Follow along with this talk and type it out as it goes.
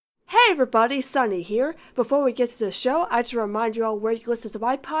Hey everybody, Sunny here. Before we get to the show, I just remind you all where you can listen to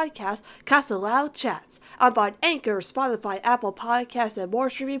my podcast, Casa Loud Chats. I'm on Anchor, Spotify, Apple Podcasts, and more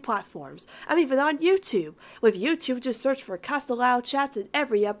streaming platforms. I'm even on YouTube. With YouTube, just search for Casa Loud Chats, and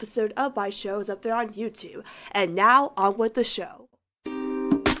every episode of my show is up there on YouTube. And now, on with the show.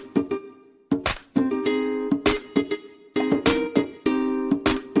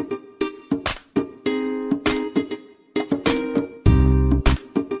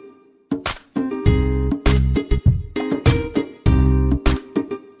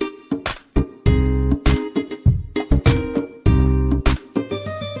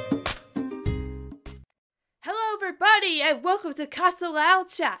 And welcome to Casa Loud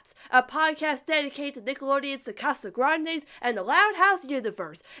Chats, a podcast dedicated to Nickelodeon's The Casa Grandes and the Loud House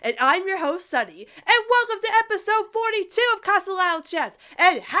universe. And I'm your host, Sunny. And welcome to episode 42 of Casa Loud Chats.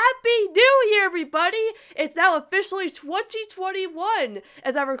 And Happy New Year, everybody! It's now officially 2021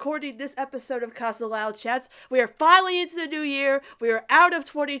 as I'm recording this episode of Casa Loud Chats. We are finally into the new year. We are out of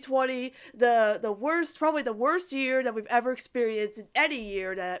 2020, probably the worst year that we've ever experienced in any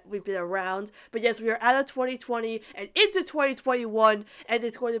year that we've been around. But yes, we are out of 2020 and into 2021, and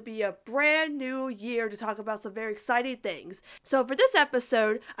it's going to be a brand new year to talk about some very exciting things. So for this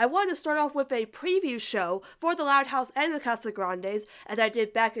episode, I wanted to start off with a preview show for the Loud House and the Casa Grandes, as I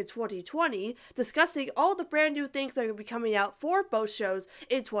did back in 2020, discussing all the brand new things that are going to be coming out for both shows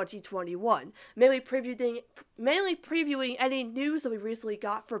in 2021. Mainly previewing any news that we recently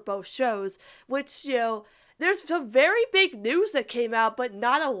got for both shows, which, there's some very big news that came out, but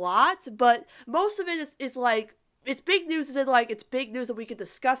not a lot, but most of it is like, it's big news it's big news that we can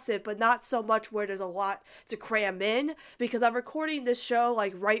discuss it, but not so much where there's a lot to cram in, because I'm recording this show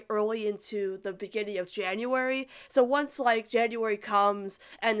right early into the beginning of January. So once January comes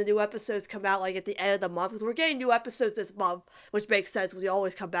and the new episodes come out at the end of the month, because we're getting new episodes this month, which makes sense because we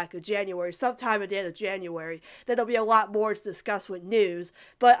always come back in January, sometime at the end of January, then there'll be a lot more to discuss with news.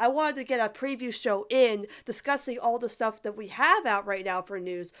 But I wanted to get a preview show in discussing all the stuff that we have out right now for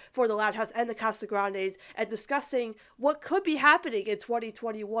news for the Loud House and the Casa Grandes, and discussing what could be happening in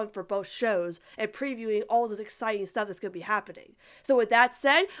 2021 for both shows, and previewing all this exciting stuff that's going to be happening. So with that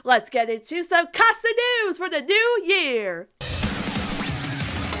said, let's get into some Casa news for the new year!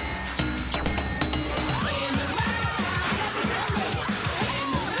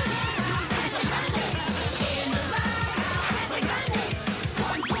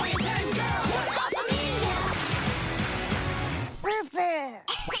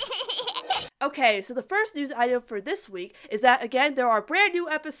 Okay, so the first news item for this week is that, again, there are brand new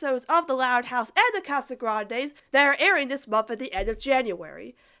episodes of The Loud House and The Casa Grandes that are airing this month at the end of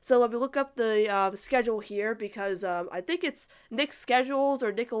January. So let me look up the schedule here, because I think it's Nick's Schedules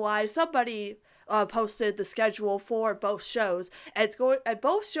or Nikolai. Somebody posted the schedule for both shows, and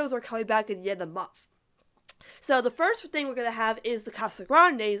both shows are coming back at the end of the month. So the first thing we're going to have is the Casa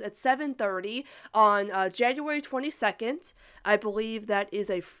Grandes at 7:30 on January 22nd. I believe that is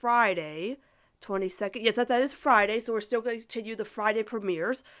a Friday. 22nd. Yes, that is Friday, so we're still going to continue the Friday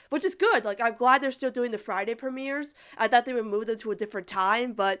premieres, which is good. I'm glad they're still doing the Friday premieres. I thought they would move them to a different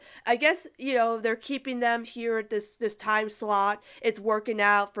time, but I guess, they're keeping them here at this time slot. It's working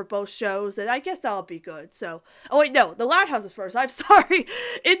out for both shows, and I guess that'll be good. So, oh wait, no, the Loud House is first. I'm sorry.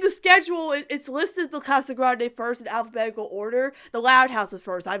 In the schedule, it's listed the Casa Grande first in alphabetical order. The Loud House is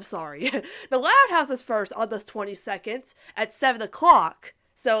first. I'm sorry. The Loud House is first on the 22nd at 7 o'clock.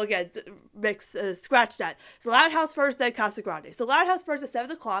 So again, scratch that. So Loud House first, then Casa Grande. So Loud House first at 7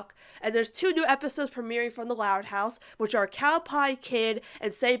 o'clock, and there's 2 new episodes premiering from the Loud House, which are Cow Pie Kid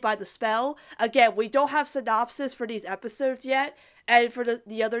and Saved by the Spell. Again, we don't have synopsis for these episodes yet. And for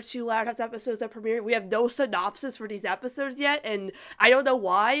the other 2 Loud House episodes that premiere, we have no synopsis for these episodes yet, and I don't know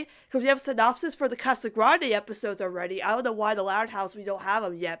why, because we have synopsis for the Casa Grande episodes already. I don't know why the Loud House, we don't have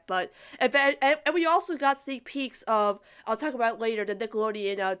them yet, but, and we also got sneak peeks of, I'll talk about later, the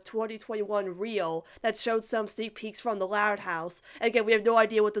Nickelodeon 2021 reel that showed some sneak peeks from the Loud House. And again, we have no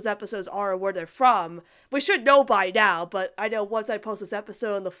idea what those episodes are or where they're from. We should know by now, but I know once I post this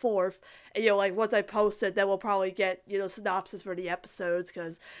episode on the 4th, and, once I post it, then we'll probably get, synopsis for the episodes,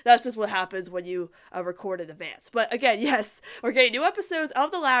 because that's just what happens when you record in advance. But again, yes, we're getting new episodes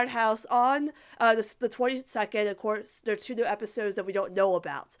of The Loud House on the 22nd. Of course, there are 2 new episodes that we don't know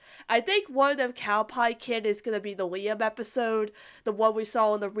about. I think one of them, Cow Pie Kid, is going to be the Liam episode, the one we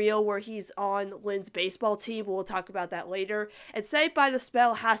saw in the reel where he's on Lynn's baseball team. We'll talk about that later. And Saved by the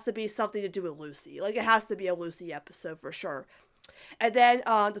Spell has to be something to do with Lucy. It has to be a Lucy episode for sure. And then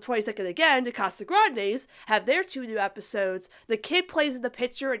on the 22nd again, the Casa Grandes have their 2 new episodes. The Kid Plays in the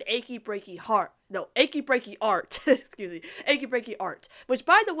Picture and Achy Breaky Heart. Achy Breaky Art, excuse me, Achy Breaky Art, which,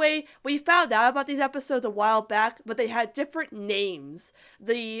 by the way, we found out about these episodes a while back, but they had different names.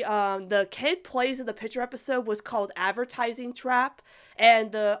 The kid plays in the picture episode was called Advertising Trap,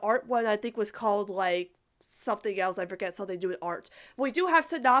 and the art one, I think, was called, like, something else. I forget, something to do with art. We do have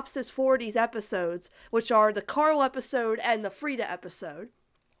synopsis for these episodes, which are the Carl episode and the Frida episode.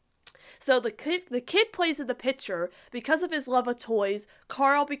 So the kid plays in the picture. Because of his love of toys,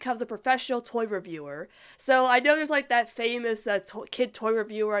 Carl becomes a professional toy reviewer. So I know there's like that famous kid toy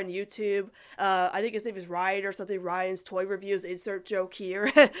reviewer on YouTube. I think his name is Ryan or something. Ryan's Toy Reviews, insert joke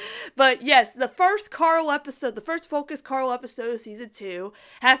here. But yes, the first focus Carl episode of season 2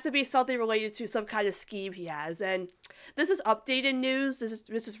 has to be something related to some kind of scheme he has. And this is updated news.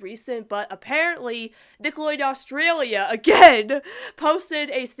 This is recent, but apparently Nickelodeon Australia again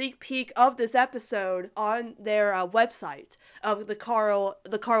posted a sneak peek of this episode on their website of the Carl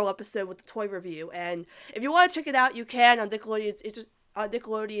episode with the toy review. And if you want to check it out, you can on Nickelodeon's. It's just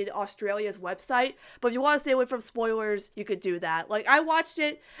Nickelodeon Australia's website. But if you want to stay away from spoilers, you could do that. Like, I watched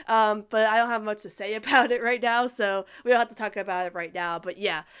it, but I don't have much to say about it right now, so we don't have to talk about it right now. But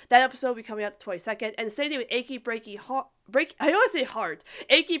yeah, that episode will be coming out the 22nd. And the same thing with Achy Breaky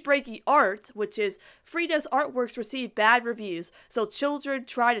Art, which is Frida's artworks receive bad reviews, so children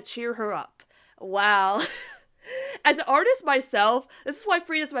try to cheer her up. Wow. As an artist myself, this is why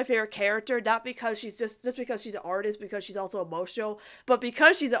Frida's my favorite character, not because she's just because she's an artist, because she's also emotional, but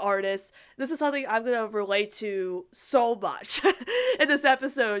because she's an artist. This is something I'm going to relate to so much in this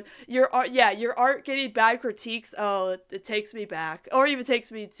episode. Your art getting bad critiques, oh, it takes me back, or even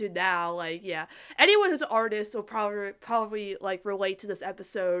takes me to now. Like, yeah, anyone who's an artist will probably like relate to this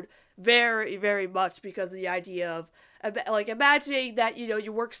episode very, very much, because of the idea of, like, imagining that, you know,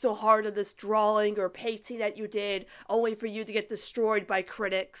 you worked so hard on this drawing or painting that you did, only for you to get destroyed by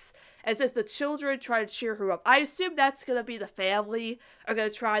critics. And since the children try to cheer her up, I assume that's gonna be the family are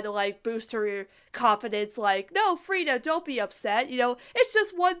gonna try to, like, boost her confidence, like, no, Frida, don't be upset, you know, it's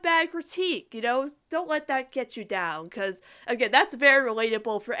just one bad critique, you know, don't let that get you down, because, again, that's very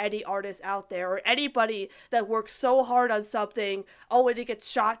relatable for any artist out there, or anybody that works so hard on something, only to get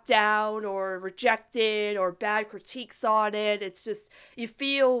shot down, or rejected, or bad critiques on it. It's just, you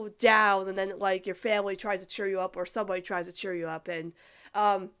feel down, and then, like, your family tries to cheer you up, or somebody tries to cheer you up, and,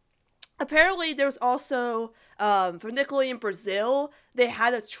 apparently, there's also, from Nickelodeon Brazil, they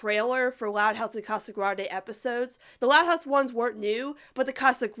had a trailer for Loud House and Casa Grande episodes. The Loud House ones weren't new, but the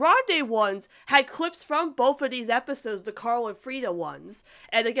Casa Grande ones had clips from both of these episodes, the Carl and Frida ones.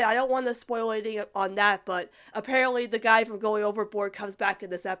 And again, I don't want to spoil anything on that, but apparently the guy from Going Overboard comes back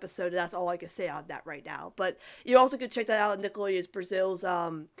in this episode, and that's all I can say on that right now. But you also can check that out on Nickelodeon Brazil's,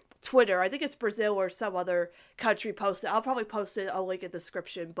 Twitter. I think it's Brazil or some other country posted. I'll probably post it. I'll link in the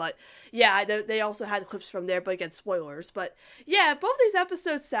description. But yeah, they also had clips from there, but again, spoilers. But yeah, both these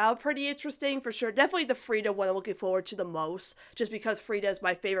episodes sound pretty interesting for sure. Definitely the Frida one I'm looking forward to the most, just because Frida is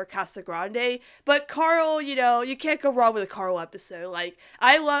my favorite Casa Grande. But Carl, you know, you can't go wrong with a Carl episode. Like,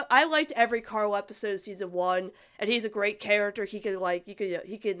 I liked every Carl episode of season 1, and he's a great character. He can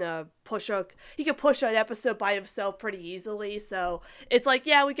push an episode by himself pretty easily. So it's like,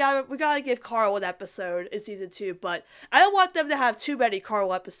 yeah, we gotta give Carl an episode in season 2, but I don't want them to have too many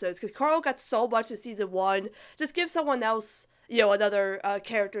Carl episodes, because Carl got so much in season 1. Just give someone else, you know, another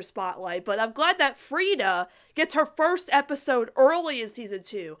character spotlight. But I'm glad that Frida gets her first episode early in season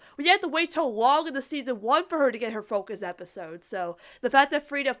 2. We had to wait till long into season 1 for her to get her focus episode. So the fact that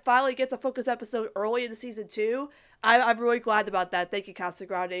Frida finally gets a focus episode early into season 2, I'm really glad about that. Thank you, Casa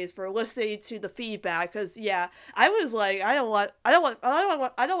Grandes, for listening to the feedback. Because yeah, I was like, I don't want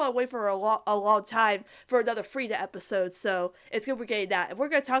to wait for a long time for another Frida episode. So it's good we're getting that, and we're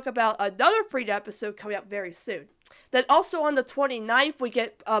going to talk about another Frida episode coming up very soon. Then also on the 29th, we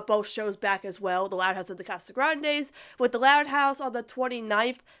get both shows back as well, the Loud House and the Casa Grandes. With the Loud House on the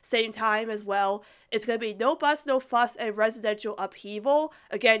 29th, same time as well. It's going to be No Bus, No Fuss, and Residential Upheaval.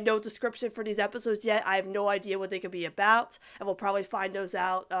 Again, no description for these episodes yet. I have no idea what they could be about, and we'll probably find those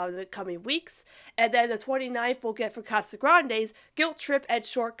out in the coming weeks. And then the 29th, we'll get for Casa Grandes, Guilt Trip and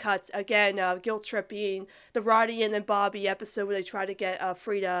Shortcuts. Again, Guilt Trip being the Ronnie and then Bobby episode where they try to get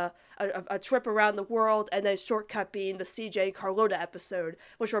Frida a trip around the world, and then Shortcut being the CJ and Carlota episode,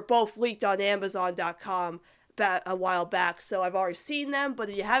 which were both leaked on Amazon.com a while back. So I've already seen them, but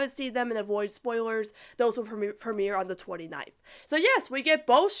if you haven't seen them and avoid spoilers, those will premiere on the 29th. So yes, we get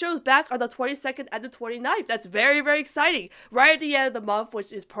both shows back on the 22nd and the 29th. That's very, very exciting. Right at the end of the month,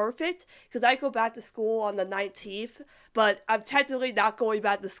 which is perfect, because I go back to school on the 19th, but I'm technically not going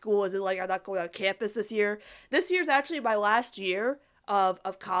back to school, as in, like, I'm not going on campus this year. This year's actually my last year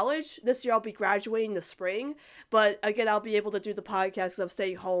of college. This year I'll be graduating the spring, but again, I'll be able to do the podcast because I'm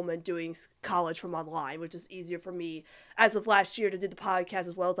staying home and doing college from online, which is easier for me as of last year to do the podcast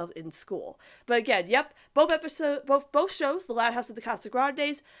as well as I was in school. But again, yep, both shows, The Loud House and the Casa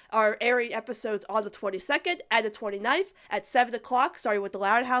Grandes, are airing episodes on the 22nd and the 29th at 7 o'clock, starting with The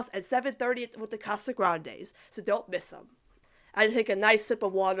Loud House, and 7:30 with the Casa Grandes, so don't miss them. I had to take a nice sip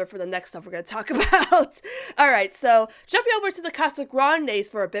of water for the next stuff we're going to talk about. Alright, so jumping over to the Casa Grandes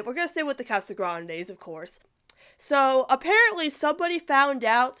for a bit. We're going to stay with the Casa Grandes, of course. So apparently somebody found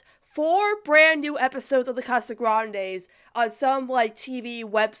out 4 brand new episodes of the Casa Grandes on some like TV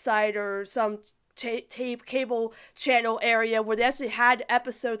website or some tape cable channel area where they actually had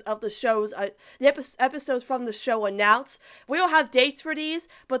episodes of the shows, episodes from the show announced. We don't have dates for these,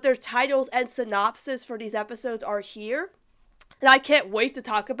 but their titles and synopsis for these episodes are here. And I can't wait to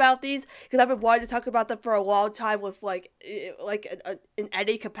talk about these because I've been wanting to talk about them for a long time with in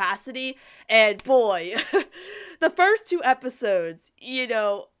any capacity. And boy, the first 2 episodes,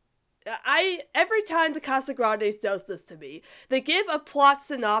 every time the Casa Grandes does this to me, they give a plot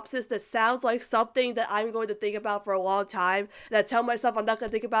synopsis that sounds like something that I'm going to think about for a long time, and I tell myself I'm not going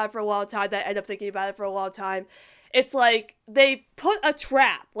to think about it for a long time, that I end up thinking about it for a long time. It's like they put a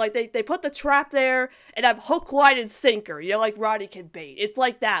trap, like they put the trap there, and I'm hook, line, and sinker, like Roddy can bait. It's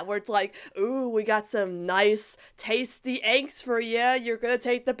like that, where it's like, ooh, we got some nice, tasty eggs for you. You're gonna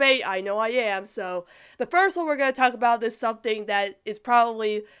take the bait. I know I am. So the first one we're gonna talk about is something that is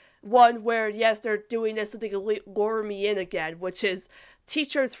probably one where, yes, they're doing this so they can lure me in again, which is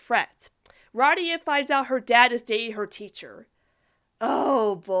Teacher's Fret. Roddy finds out her dad is dating her teacher.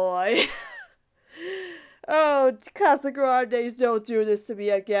 Oh boy. Oh, Casa Grandes, don't do this to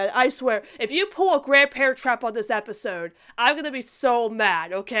me again. I swear, if you pull a Grandparent Trap on this episode, I'm gonna be so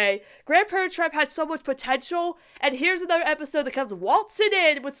mad, okay? Grandparent Trap had so much potential, and here's another episode that comes waltzing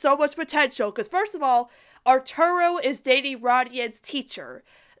in with so much potential. Because first of all, Arturo is dating Rodney's teacher.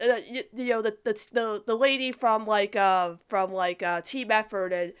 The lady from Team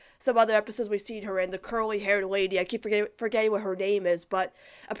Effort and some other episodes we've seen her in, the curly haired lady. I keep forgetting what her name is, but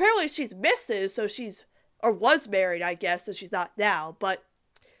apparently she's Mrs., so she's, or was married, I guess, so she's not now. But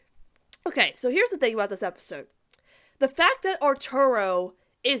okay, so here's the thing about this episode: the fact that Arturo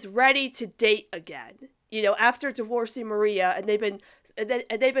is ready to date again, after divorcing Maria, and they've been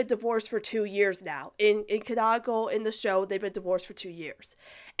divorced for 2 years now. In Canago, in the show, they've been divorced for 2 years.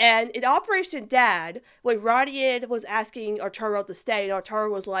 And in Operation Dad, when Rodian was asking Arturo to stay, and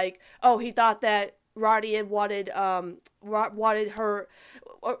Arturo was like, oh, he thought that Rodian wanted her,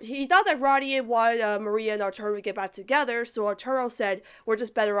 or he thought that Rodian wanted Maria and Arturo to get back together, so Arturo said, we're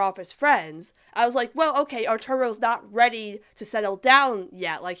just better off as friends. I was like, well, okay, Arturo's not ready to settle down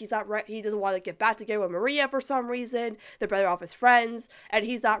yet. Like, he's not he doesn't want to get back together with Maria for some reason. They're better off as friends, and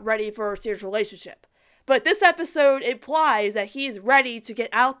he's not ready for a serious relationship. But this episode implies that he's ready to get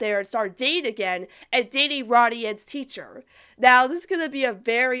out there and start dating again, and dating Rodian's teacher. Now, this is going to be a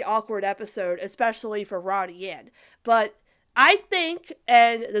very awkward episode, especially for Rodian. But I think,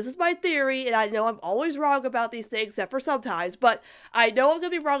 and this is my theory, and I know I'm always wrong about these things, except for sometimes, but I know I'm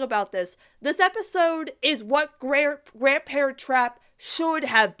going to be wrong about this. This episode is what Grandparent Trap should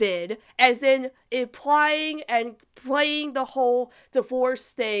have been, as in implying and playing the whole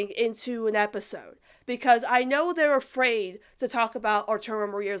divorce thing into an episode. Because I know they're afraid to talk about Arturo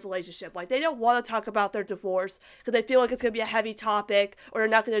and Maria's relationship. Like, they don't want to talk about their divorce because they feel like it's going to be a heavy topic or they're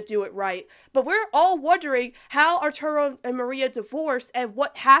not going to do it right. But we're all wondering how Arturo and Maria divorced and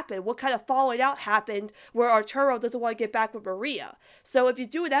what happened. What kind of falling out happened where Arturo doesn't want to get back with Maria. So if you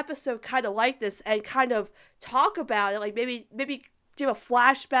do an episode kind of like this and kind of talk about it, like maybe give a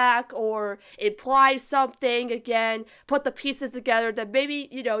flashback or imply something again, put the pieces together, then maybe,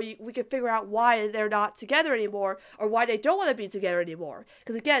 we can figure out why they're not together anymore or why they don't want to be together anymore.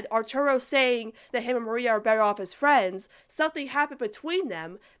 Because again, Arturo saying that him and Maria are better off as friends, something happened between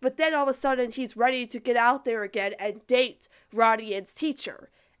them, but then all of a sudden he's ready to get out there again and date Rodian's teacher.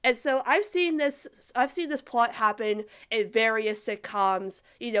 And so I've seen this plot happen in various sitcoms.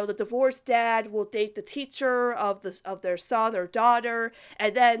 The divorced dad will date the teacher of their son or daughter,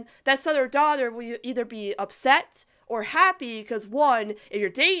 and then that son or daughter will either be upset or happy because, one, if you're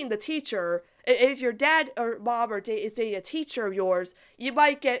dating the teacher, if your dad or mom is dating a teacher of yours, you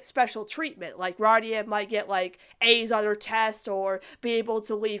might get special treatment. Like, Radia might get, A's on her tests or be able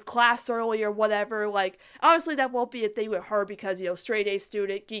to leave class early or whatever. Like, obviously that won't be a thing with her because, straight A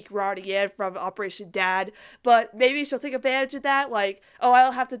student, geek Radia from Operation Dad. But maybe she'll take advantage of that. Like, oh, I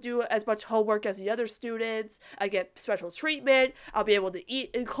don't have to do as much homework as the other students. I get special treatment. I'll be able to eat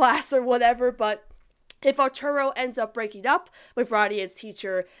in class or whatever. But if Arturo ends up breaking up with Rodian's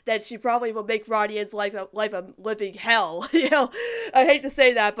teacher, then she probably will make Rodian's life a living hell. I hate to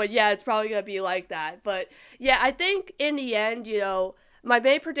say that, but yeah, it's probably going to be like that. But yeah, I think in the end, my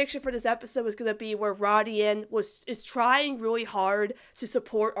main prediction for this episode was going to be where Rodian is trying really hard to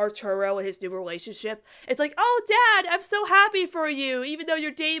support Arturo in his new relationship. It's like, oh, Dad, I'm so happy for you. Even though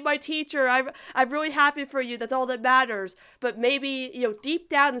you're dating my teacher, I'm really happy for you. That's all that matters. But maybe, deep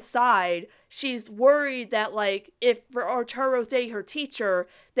down inside, she's worried that, like, if Arturo's dating her teacher,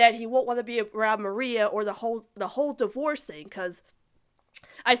 that he won't want to be around Maria or the whole divorce thing, because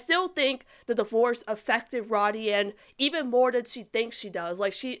I still think the divorce affected Rodian even more than she thinks she does.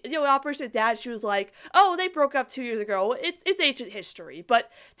 Like, Operation Dad, she was like, oh, they broke up 2 years ago. It's ancient history.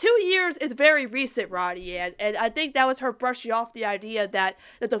 But 2 years is very recent, Rodian. And I think that was her brushing off the idea that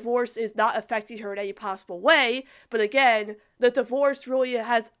the divorce is not affecting her in any possible way. But again, the divorce really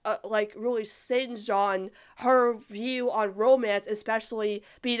has, really singed on her view on romance, especially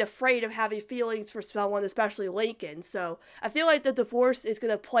being afraid of having feelings for someone, especially Lincoln. So I feel like the divorce is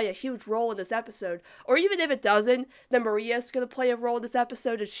going to play a huge role in this episode. Or even if it doesn't, then Maria's going to play a role in this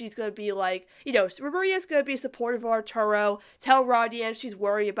episode, and she's going to be like, Maria's going to be supportive of Arturo, tell Rodian she's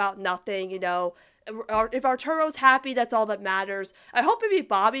worried about nothing, If Arturo's happy, that's all that matters. I hope maybe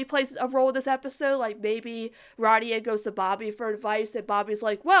Bobby plays a role in this episode. Like, maybe Rodian goes to Bobby for advice, and Bobby's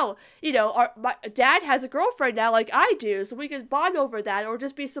like, well, my dad has a girlfriend now like I do, so we can bond over that, or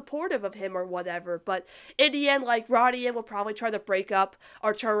just be supportive of him or whatever. But in the end, like, Rodian will probably try to break up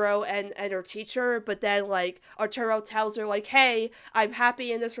Arturo and her teacher, but then, like, Arturo tells her, like, hey, I'm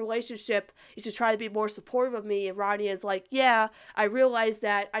happy in this relationship. You should try to be more supportive of me. And Rodian's like, yeah, I realize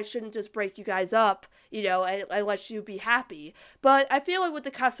that I shouldn't just break you guys up, and let you be happy. But I feel like with the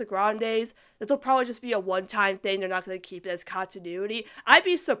Casagrandes, this will probably just be a one-time thing. They're not going to keep it as continuity. I'd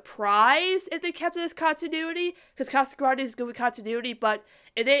be surprised if they kept it as continuity, because Casagrandes is good with continuity, but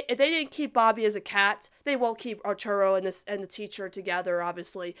if they didn't keep Bobby as a cat, they won't keep Arturo and the teacher together,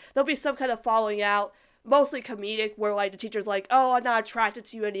 obviously. There'll be some kind of falling out, mostly comedic, where, like, the teacher's like, oh, I'm not attracted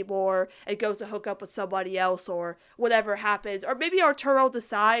to you anymore, and goes to hook up with somebody else, or whatever happens. Or maybe Arturo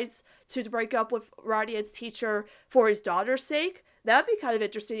decides to break up with Rodian's teacher for his daughter's sake. That'd be kind of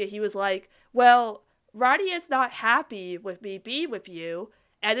interesting if he was like, well, Rodian's not happy with me being with you,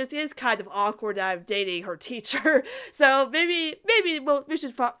 and it is kind of awkward that I'm dating her teacher, so maybe we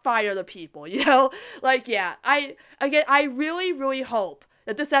should fire the people, Like, yeah, I really, really hope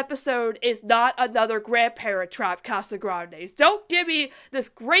that this episode is not another Grandparent Trap Casagrandes. Don't give me this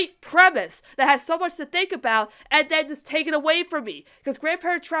great premise that has so much to think about and then just take it away from me. Because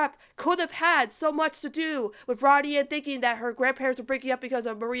Grandparent Trap could have had so much to do with Rodian thinking that her grandparents were breaking up because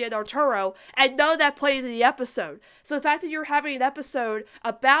of Maria and Arturo, and none of that plays in the episode. So the fact that you're having an episode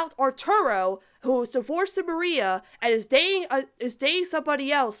about Arturo, who is divorced to Maria and is dating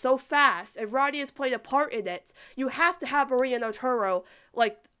somebody else so fast, and Rodian's playing a part in it, you have to have Maria and Arturo,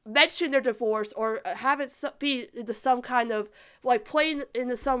 like, mention their divorce, or have it be into some kind of, like, playing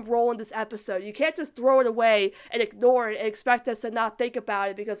into some role in this episode. You can't just throw it away and ignore it and expect us to not think about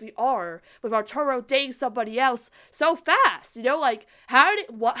it, because we are, with Arturo dating somebody else so fast, like,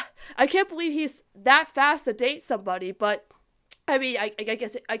 I can't believe he's that fast to date somebody. But I mean, I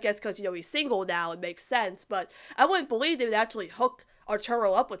guess because, he's single now, it makes sense, but I wouldn't believe they would actually hook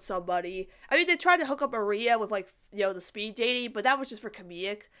Arturo up with somebody. I mean, they tried to hook up Maria with, like, the speed dating, but that was just for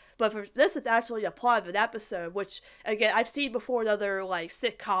comedic. But for this, it's actually a plot of an episode, which, again, I've seen before in other, like,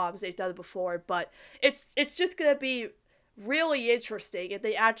 sitcoms. They've done it before, but it's just gonna be really interesting if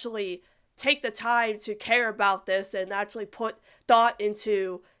they actually take the time to care about this and actually put thought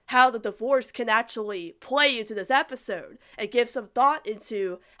into how the divorce can actually play into this episode, and give some thought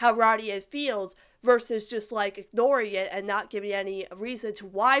into how Rodian feels, versus just, like, ignoring it and not giving any reason to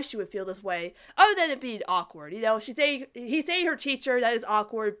why she would feel this way, other than it being awkward. He's dating her teacher, that is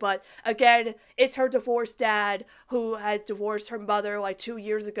awkward, but again, it's her divorced dad who had divorced her mother, like, 2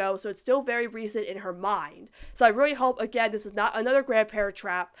 years ago, so it's still very recent in her mind. So I really hope, again, this is not another Grandparent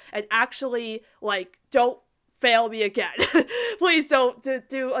Trap, and actually, like, don't fail me again. Please don't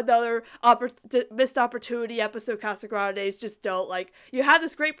do another missed opportunity episode, Casagrandes. Just don't. Like, you have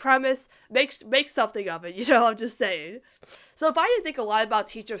this great premise, make something of it, I'm just saying. So if I didn't think a lot about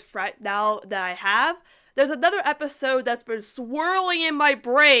Teacher's Fret now that I have, there's another episode that's been swirling in my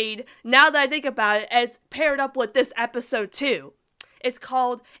brain now that I think about it, and it's paired up with this episode too. It's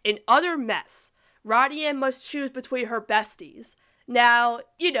called An Utter Mess. Rodian must choose between her besties. Now,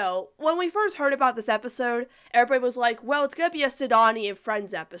 when we first heard about this episode, everybody was like, well, it's going to be a Sidani and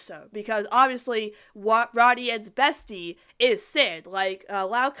Friends episode, because obviously Roddy Ann's bestie is Sid. Like,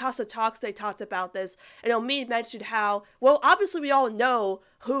 Loud Casa Talks, they talked about this, and Omid mentioned how, well, obviously we all know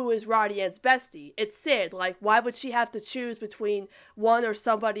who is Roddy Ann's bestie. It's Sid. Like, why would she have to choose between one or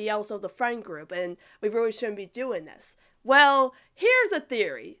somebody else of the friend group, and we really shouldn't be doing this. Well, here's a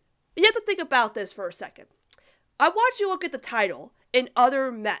theory. You have to think about this for a second. I want you to look at the title, An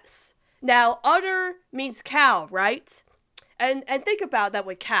Utter Mess. Now, utter means cow, right? And think about that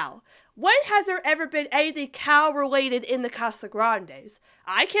with cow. When has there ever been anything cow-related in the Casagrandes?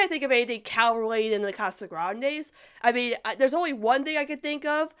 I can't think of anything cow-related in the Casagrandes. I mean, there's only one thing I can think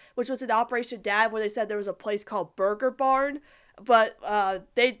of, which was in Operation Dad, where they said there was a place called Burger Barn. But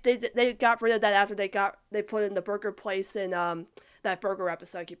they got rid of that after they put in the burger place in that burger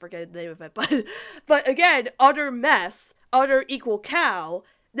episode. I keep forgetting the name of it. But again, utter mess, utter equal cow.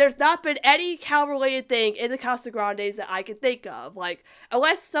 There's not been any cow-related thing in the Casagrandes that I can think of. Like,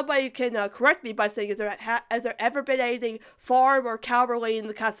 unless somebody can correct me by saying, has there ever been anything farm or cow-related in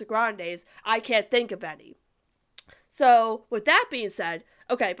the Casagrandes? I can't think of any. So, with that being said,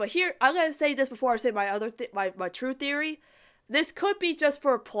 okay, but here, I'm going to say this before I say my other my true theory. This could be just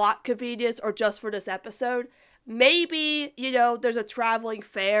for plot convenience or just for this episode. Maybe, there's a traveling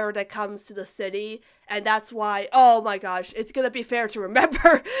fair that comes to the city, and that's why, oh my gosh, it's gonna be fair to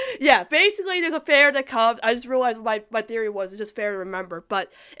remember. Yeah, basically there's a fair that comes. I just realized what my theory was, it's just fair to remember,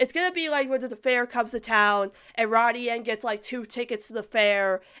 but it's gonna be like when the fair comes to town, and Roddy Ann gets like 2 tickets to the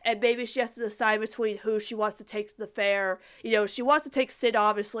fair, and maybe she has to decide between who she wants to take to the fair. She wants to take Sid,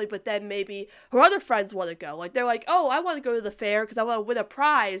 obviously, but then maybe her other friends want to go. Like, they're like, oh, I want to go to the fair because I want to win a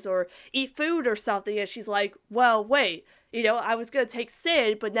prize or eat food or something, and she's like, well, wait, I was going to take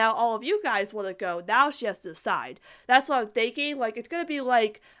Sid, but now all of you guys want to go. Now she has to decide. That's what I'm thinking. Like, it's going to be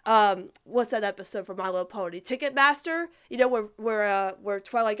like, what's that episode from My Little Pony? Ticketmaster? Where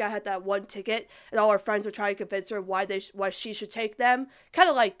Twilight Guy had that one ticket, and all her friends were trying to convince her why she should take them. Kind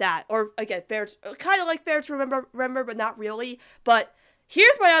of like that. Or, again, fair to remember, but not really. But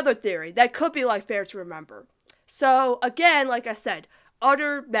here's my other theory that could be like fair to remember. So, again, like I said,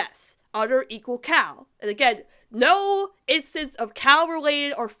 utter mess. Utter equal cow. And again, no instance of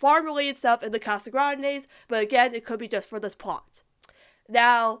cow-related or farm-related stuff in the Casagrandes, but again, it could be just for this plot.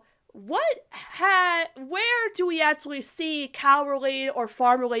 Now, where do we actually see cow-related or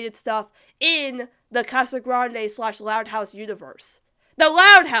farm-related stuff in the Casagrande / Loud House universe? The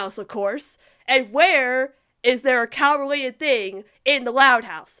Loud House, of course. And where is there a cow-related thing in the Loud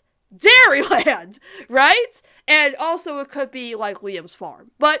House? Dairyland, right? And also it could be like Liam's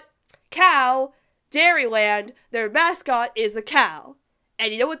farm. But cow, Dairyland, their mascot is a cow.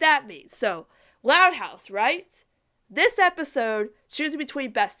 And you know what that means. So, Loud House, right? This episode chooses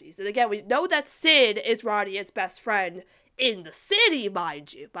between besties. And again, we know that Sid is Roddy Ann's best friend in the city,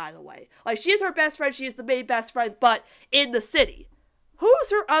 mind you, by the way. Like, she's her best friend, she's the main best friend, but in the city.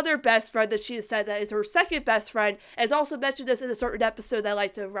 Who's her other best friend that she has said that is her second best friend, and has also mentioned this in a certain episode that I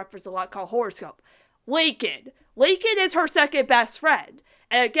like to reference a lot called Horoscope? Lincoln. Lincoln is her second best friend.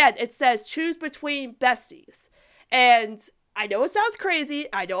 And again, it says choose between besties. And I know it sounds crazy,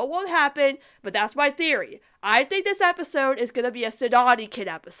 I know it won't happen, but that's my theory. I think this episode is going to be a Sidani Kid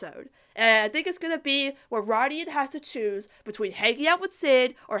episode. And I think it's going to be where Roddy has to choose between hanging out with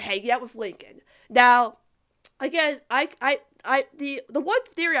Sid or hanging out with Lincoln. Now, again, the one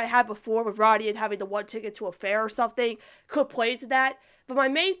theory I had before with Roddy and having the one ticket to a fair or something could play into that. But my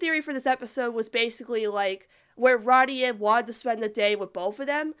main theory for this episode was basically like where Roddy Ann wanted to spend the day with both of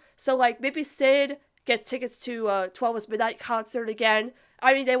them. So like maybe Sid gets tickets to 12's Midnight concert again.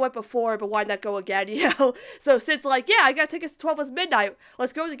 I mean, they went before, but why not go again, So Sid's like, yeah, I got tickets to 12's Midnight.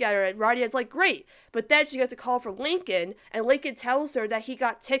 Let's go together. And Roddy Ann's like, great. But then she gets a call from Lincoln, and Lincoln tells her that he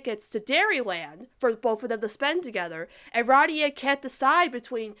got tickets to Dairyland for both of them to spend together. And Roddy Ann can't decide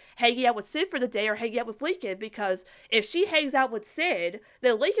between hanging out with Sid for the day or hanging out with Lincoln, because if she hangs out with Sid,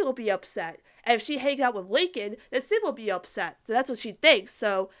 then Lincoln will be upset. And if she hangs out with Lincoln, then Sid will be upset. So that's what she thinks.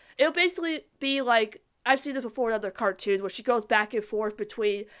 So it'll basically be like, I've seen this before in other cartoons where she goes back and forth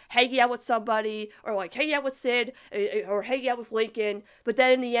between hanging out with somebody or like hanging out with Sid or hanging out with Lincoln. But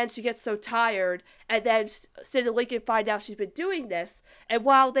then in the end, she gets so tired, and then Sid and Lincoln find out she's been doing this. And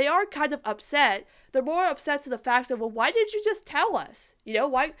while they are kind of upset, they're more upset to the fact of, well, why didn't you just tell us?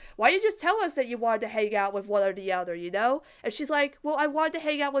 Why did you just tell us that you wanted to hang out with one or the other, And she's like, well, I wanted to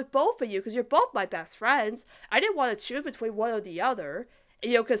hang out with both of you because you're both my best friends. I didn't want to choose between one or the other.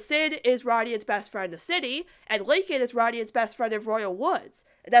 Because Sid is Roddy Ann's best friend in the city, and Lincoln is Roddy Ann's best friend in Royal Woods.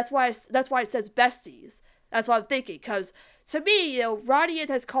 And that's why it says besties. That's what I'm thinking, because to me, Rodian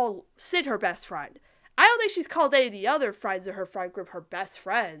has called Sid her best friend. I don't think she's called any of the other friends in her friend group her best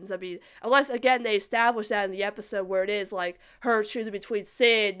friends. I mean, unless, again, they establish that in the episode where it is, like, her choosing between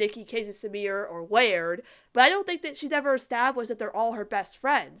Sid, Nikki, Casey Samir, or Laird. But I don't think that she's ever established that they're all her best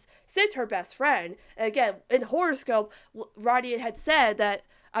friends. Sid's her best friend. And again, in Horoscope, Rodian had said that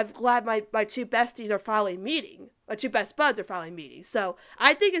I'm glad my two besties are finally meeting. My two best buds are finally meeting. So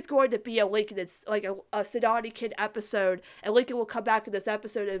I think it's going to be a Lincoln, it's like a Sidani Kid episode, and Lincoln will come back in this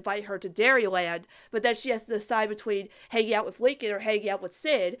episode and invite her to Dairyland, but then she has to decide between hanging out with Lincoln or hanging out with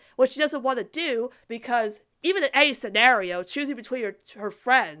Sid, which she doesn't want to do, because even in any scenario, choosing between her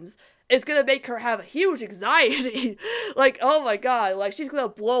friends is going to make her have a huge anxiety. Like, oh my god, like, she's going to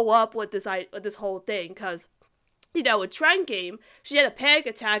blow up with this whole thing, because in Trend Game, she had a panic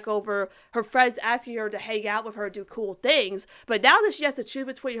attack over her friends asking her to hang out with her and do cool things. But now that she has to choose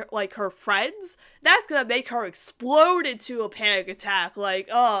between her friends, that's gonna make her explode into a panic attack. Like,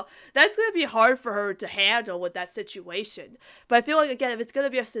 oh, that's gonna be hard for her to handle with that situation. But I feel like, again, if it's gonna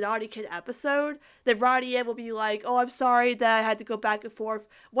be a Sonati Kid episode, then Rodian will be like, oh, I'm sorry that I had to go back and forth.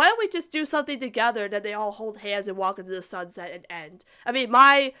 Why don't we just do something together that they all hold hands and walk into the sunset and end? I mean,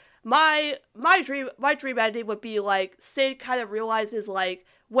 my dream ending would be like Sid kind of realizes, like,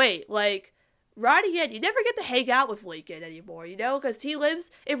 wait, like, Rodian, you never get to hang out with Lincoln anymore, because he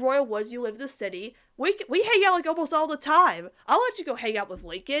lives in Royal Woods, you live in the city. We hang out like almost all the time. I'll let you go hang out with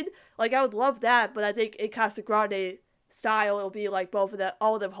Lincoln. Like, I would love that, but I think in Casa Grande style, it'll be like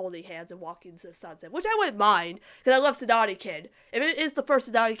all of them holding hands and walking into the sunset, which I wouldn't mind, because I love Sonati Kid. If it is the first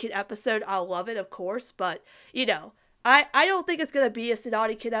Sonati Kid episode, I'll love it, of course, but, I don't think it's going to be a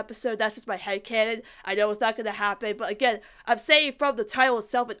Sonati Kid episode. That's just my headcanon. I know it's not going to happen. But again, I'm saying from the title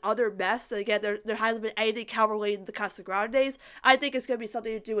itself and other mess, and again, there hasn't been anything related to the Casa Grandes. I think it's going to be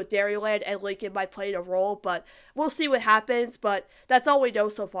something to do with Dairyland, and Lincoln might play a role, but we'll see what happens. But that's all we know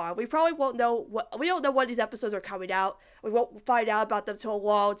so far. We probably won't know we don't know when these episodes are coming out. We won't find out about them till a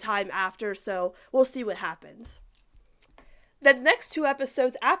long time after, so we'll see what happens. The next two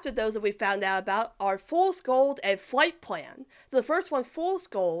episodes after those that we found out about are Fool's Gold and Flight Plan. So the first one, Fool's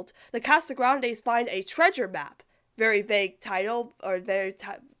Gold, the Casa Grandes find a treasure map. Very vague title, or very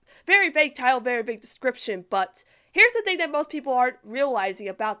vague title, very big description, but here's the thing that most people aren't realizing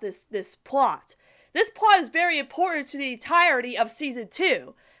about this plot. This plot is very important to the entirety of Season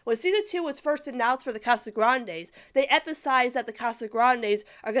 2. When Season 2 was first announced for the Casa Grandes, they emphasized that the Casa Grandes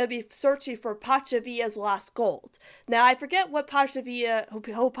are going to be searching for Pachavia's lost gold. Now, I forget what who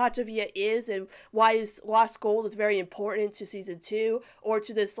Pachavia is and why his lost gold is very important to Season 2 or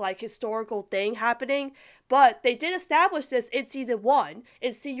to this, like, historical thing happening, but they did establish this in Season 1,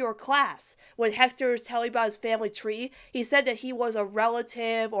 in See Your Class. When Hector is telling about his family tree, he said that he was a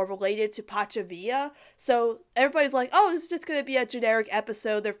relative or related to Pachavia, so everybody's like, oh, this is just going to be a generic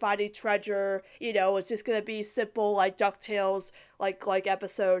episode, they're finding treasure, it's just going to be simple, like, DuckTales, like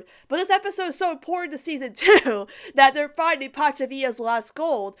episode. But this episode is so important to Season 2 that they're finding Pachavia's lost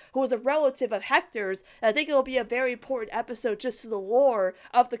gold, who was a relative of Hector's, and I think it'll be a very important episode just to the lore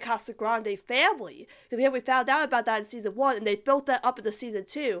of the Casa Grande family. Because again, we found out about that in Season 1, and they built that up into Season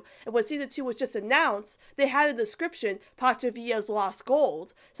 2, and when Season 2 was just announced, they had a description, Pachavia's lost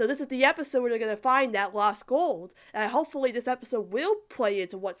gold. So this is the episode where they're going to find that lost gold, and hopefully this episode will play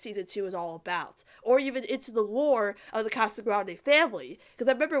into what Season 2 is all about, or even into the lore of the Casa Grande family. Because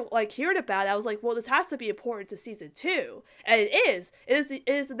I remember, like, hearing about it, I was like, well, this has to be important to Season 2, and it is. It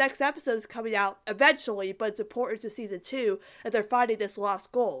is the next episode is coming out eventually, but it's important to Season 2 that they're finding this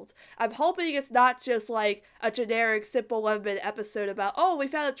lost gold. I'm hoping it's not just like a generic, simple 11-minute episode about, oh, we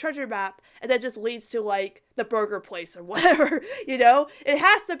found a treasure map, and then just leads to, like, the burger place or whatever, It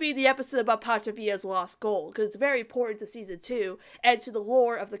has to be the episode about Pachavia's lost gold, because it's very important to Season 2 and to the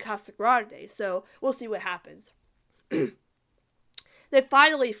lore of the Casa Grande, so we'll see what happens. Then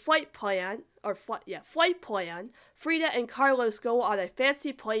finally, Flight Plan, Frida and Carlos go on a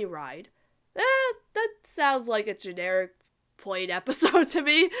fancy plane ride. That sounds like a generic plane episode to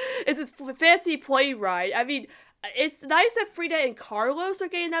me. It's a fancy plane ride. I mean, it's nice that Frida and Carlos are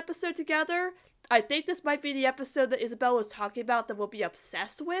getting an episode together. I think this might be the episode that Isabel was talking about that we'll be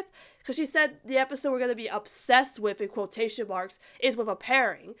obsessed with, because she said the episode we're going to be obsessed with, in quotation marks, is with a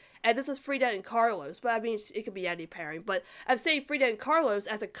pairing, and this is Frida and Carlos, but I mean, it could be any pairing, but I'm saying Frida and Carlos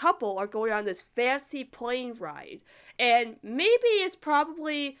as a couple are going on this fancy plane ride, and maybe it's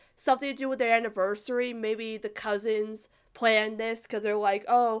probably something to do with their anniversary. Maybe the cousins planned this, because they're like,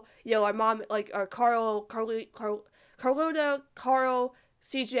 oh, our mom, like, Carl,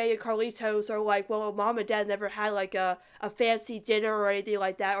 CJ and Carlitos are like, well, mom and dad never had like a fancy dinner or anything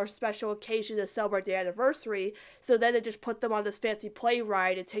like that, or special occasion to celebrate their anniversary. So then they just put them on this fancy play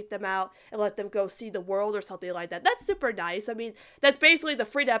ride and take them out and let them go see the world or something like that. That's super nice. I mean, that's basically the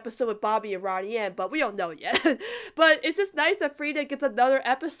Frida episode with Bobby and Ronnie Ann, but we don't know yet. But it's just nice that Frida gets another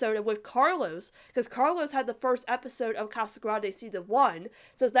episode with Carlos, because Carlos had the first episode of Casa Grande season 1.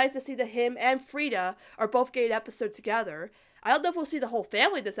 So it's nice to see that him and Frida are both getting an episode together. I don't know if we'll see the whole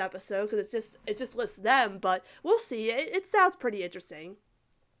family this episode, because it just lists them, but we'll see. It sounds pretty interesting.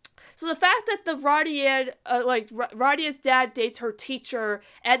 So the fact that the Ronnie Ann, Ronnie Ann's dad dates her teacher,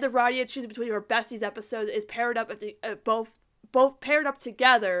 and the Ronnie Ann choosing between her besties episode is paired up both paired up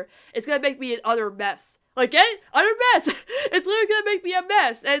together, it's gonna make me an utter mess. Like, utter mess! It's literally gonna make me a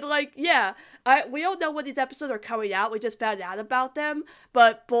mess. And, like, yeah, we don't know when these episodes are coming out. We just found out about them.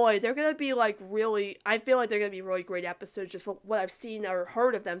 But, boy, they're gonna be, like, really, I feel like they're gonna be really great episodes just from what I've seen or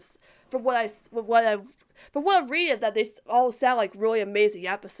heard of them. From what I'm reading, that they all sound like really amazing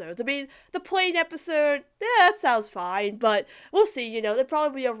episodes. I mean, the plane episode, that sounds fine, but we'll see, you know, they'll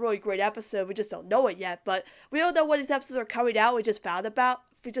probably be a really great episode. We just don't know it yet. But we don't know when these episodes are coming out. We just found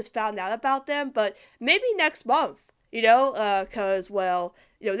out about them, but maybe next month, you know, because, well,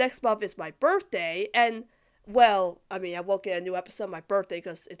 you know, next month is my birthday, and, well, I mean, I won't get a new episode on my birthday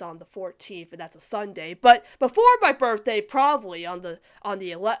because it's on the 14th, and that's a Sunday, but before my birthday, probably on the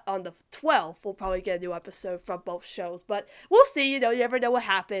 12th, we'll probably get a new episode from both shows, but we'll see, you know, you never know what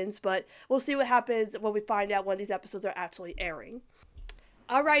happens, but we'll see what happens when we find out when these episodes are actually airing.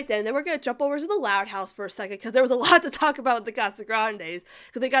 Alright then we're going to jump over to the Loud House for a second, because there was a lot to talk about with the Casa Grandes,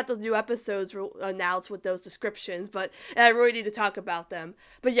 because they got those new episodes announced with those descriptions, and I really need to talk about them.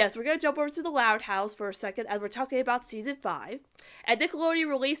 But yes, we're going to jump over to the Loud House for a second, as we're talking about Season 5. And Nickelodeon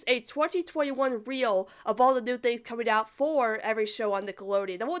released a 2021 reel of all the new things coming out for every show on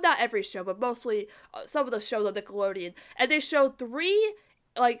Nickelodeon. Well, not every show, but mostly some of the shows on Nickelodeon. And they showed three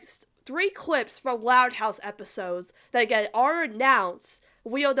clips from Loud House episodes that, again, are announced.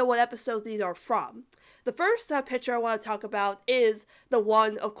 We don't know what episodes these are from. The first picture I want to talk about is the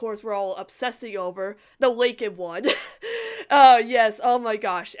one, of course, we're all obsessing over, the Lincoln one. Oh, yes, oh my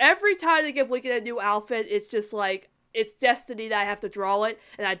gosh. Every time they give Lincoln a new outfit, it's just like, it's destiny that I have to draw it,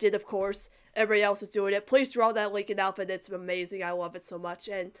 and I did, of course. Everybody else is doing it. Please draw that Lincoln outfit, it's amazing, I love it so much,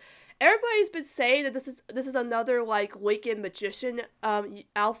 and everybody's been saying that this is another, like, Lincoln magician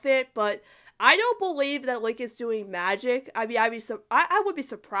outfit, but I don't believe that Lincoln's doing magic. I mean, I would be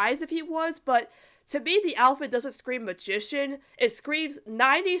surprised if he was, but to me, the outfit doesn't scream magician. It screams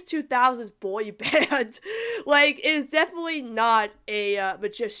 90s, 2000s boy band. Like, it's definitely not a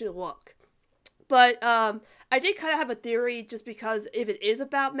magician look. But I did kind of have a theory, just because if it is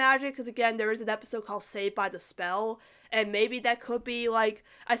about magic, because again, there is an episode called Saved by the Spell, and maybe that could be, like,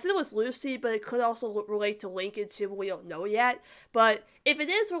 I said it was Lucy, but it could also relate to Lincoln too, but we don't know yet. But if it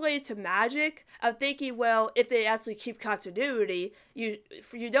is related to magic, I'm thinking, well, if they actually keep continuity, you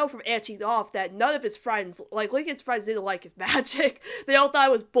know from Antique Off that none of his friends, like, Lincoln's friends didn't like his magic. They all thought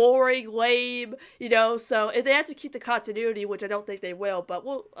it was boring, lame, you know, so if they have to keep the continuity, which I don't think they will, but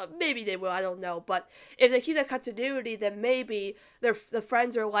well, maybe they will, I don't know, but if they keep the continuity, then maybe the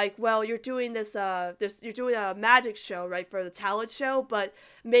friends are like, well, you're doing you're doing a magic show, right, for the talent show, but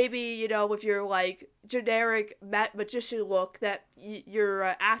maybe, you know, with your, like, generic magician look, that your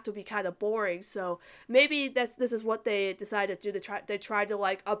act will be kind of boring, so maybe this is what they decided to do. They tried to,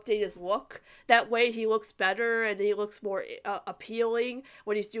 like, update his look, that way he looks better and he looks more appealing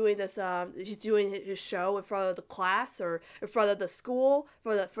when he's doing this he's doing his show in front of the class or in front of the school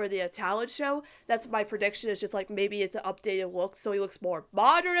for the talent show. That's my prediction. It's just like, maybe it's an updated look so he looks more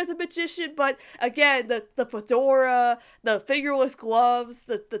modern as a magician, but again, the fedora, the fingerless gloves,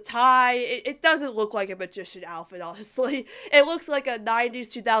 the tie, it doesn't look like a magician outfit, honestly. It looks like a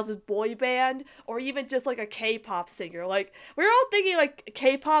 90s, 2000s boy band, or even just like a K-pop singer. Like, we're all thinking like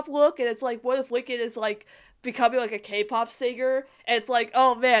K-pop look, and it's like, what if Lincoln is like becoming like a K-pop singer? And it's like,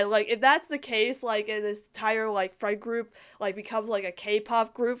 oh man, like, if that's the case, like, and this entire like friend group like becomes like a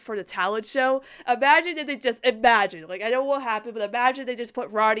K-pop group for the talent show, imagine if they just, like, I know what happened, but imagine they just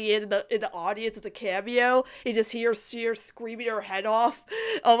put Ronnie in the audience as a cameo. You just hear her screaming her head off.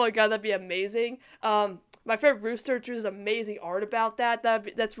 Oh my god, that'd be amazing. My friend Rooster drew this amazing art about that.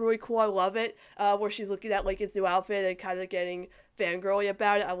 That's really cool. I love it. Where she's looking at Lincoln's new outfit and kind of getting fangirly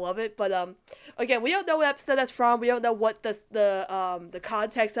about it. I love it. But again, we don't know what episode that's from. We don't know what the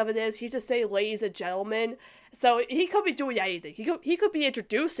context of it is. He's just saying ladies and gentlemen. So he could be doing anything. He could be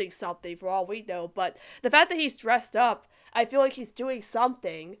introducing something for all we know. But the fact that he's dressed up, I feel like he's doing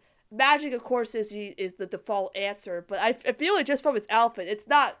something. magic, of course, is the default answer, but I feel like just from his outfit, it's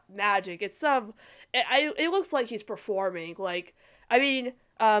not magic. It's it looks like he's performing. Like, I mean,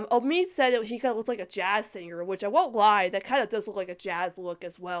 Omid said he kind of looks like a jazz singer, which I won't lie, that kind of does look like a jazz look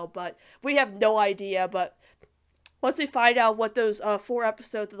as well, but we have no idea. But once we find out what those 4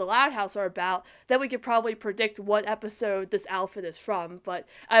 episodes of The Loud House are about, then we can probably predict what episode this outfit is from. But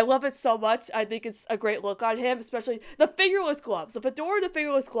I love it so much. I think it's a great look on him, especially the fingerless gloves. The fedora and the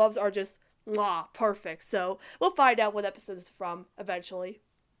fingerless gloves are just, perfect. So we'll find out what episode it's from eventually.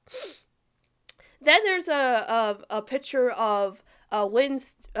 Then there's a picture of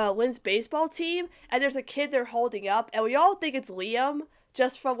Lynn's baseball team, and there's a kid they're holding up, and we all think it's Liam,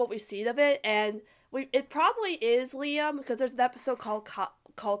 just from what we've seen of it, and it probably is Liam, because there's an episode called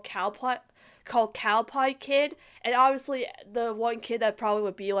Cow Pie Kid, and obviously the one kid that probably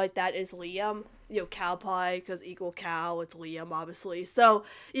would be like that is Liam. Cow pie, because equal cow, it's Liam, obviously. So,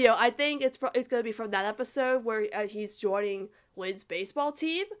 I think it's going to be from that episode where he's joining Lynn's baseball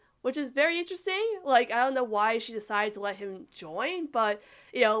team, which is very interesting. Like, I don't know why she decided to let him join, but,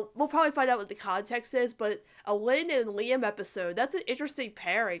 we'll probably find out what the context is, but a Lynn and Liam episode, that's an interesting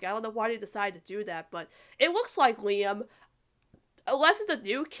pairing. I don't know why they decided to do that, but it looks like Liam, unless it's a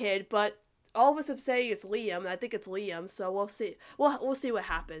new kid, but all of us have saying it's Liam, and I think it's Liam, so we'll see. We'll see what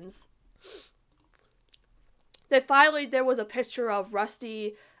happens. Then finally, there was a picture of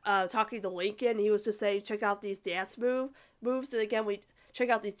Rusty talking to Lincoln. He was just saying, check out these dance moves, and again, check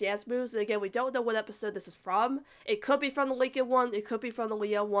out these dance moves. And again, we don't know what episode this is from. It could be from the Lincoln one. It could be from the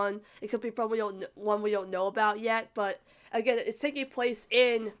Leo one. It could be from one we don't know about yet. But again, it's taking place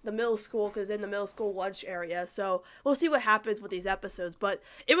in the middle school, because in the middle school lunch area. So we'll see what happens with these episodes. But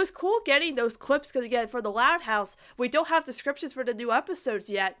it was cool getting those clips, because again, for the Loud House, we don't have descriptions for the new episodes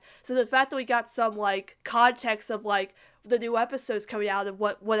yet. So the fact that we got some context of the new episodes coming out and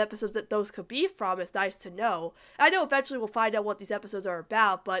what episodes that those could be from is nice to know. I know eventually we'll find out what these episodes are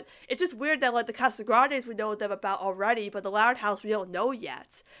about, but it's just weird that the Casagrandes we know them about already, but the Loud House we don't know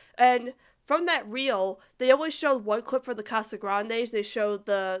yet. And from that reel, they only showed one clip for the Casagrandes. They showed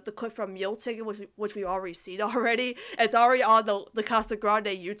the clip from Mule Ticket, which we've already seen already. It's already on the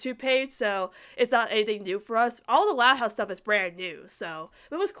Casagrande YouTube page, so it's not anything new for us. All the Loud House stuff is brand new, so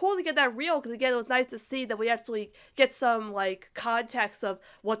it was cool to get that reel, because again, it was nice to see that we actually get some context of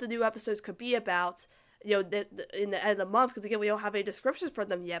what the new episodes could be about. In the end of the month, because again, we don't have any descriptions for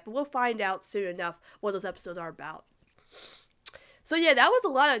them yet, but we'll find out soon enough what those episodes are about. So yeah, that was a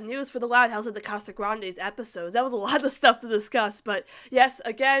lot of news for the Loud House and the Casagrandes episodes. That was a lot of stuff to discuss, but yes,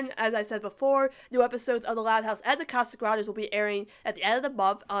 again, as I said before, new episodes of the Loud House and the Casagrandes will be airing at the end of the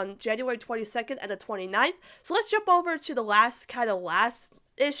month on January 22nd and the 29th. So let's jump over to the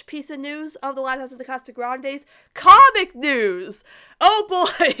last-ish piece of news of the Loud House and the Casagrandes. Comic news! Oh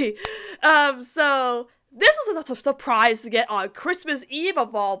boy! So this was a surprise to get on Christmas Eve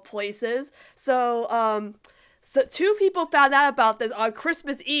of all places. So 2 people found out about this on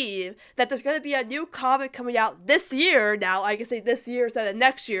Christmas Eve, that there's going to be a new comic coming out this year. Now, I can say this year instead of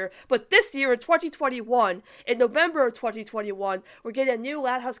next year, but this year in 2021, in November of 2021, we're getting a new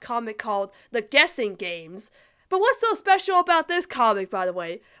Loud House comic called The Guessing Games. But what's so special about this comic, by the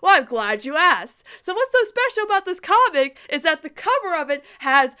way? Well, I'm glad you asked. So what's so special about this comic is that the cover of it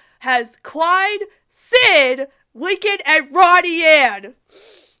has Clyde, Sid, Lincoln, and Ronnie Ann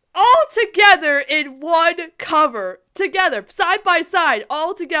all together in one cover. Together, side by side,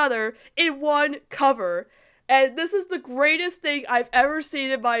 all together in one cover. And this is the greatest thing I've ever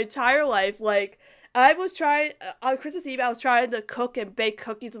seen in my entire life. I was trying, on Christmas Eve, I was trying to cook and bake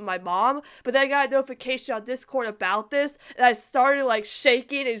cookies with my mom, but then I got a notification on Discord about this, and I started,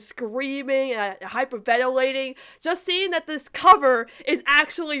 shaking and screaming and hyperventilating, just seeing that this cover is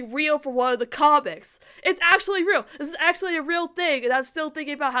actually real for one of the comics. It's actually real. This is actually a real thing, and I'm still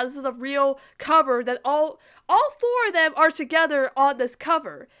thinking about how this is a real cover, that all 4 of them are together on this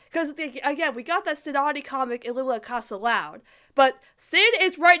cover. Because, again, we got that Sidani comic in Little Casa Loud, but Sid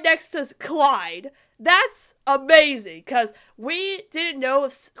is right next to Clyde. That's amazing, because we didn't know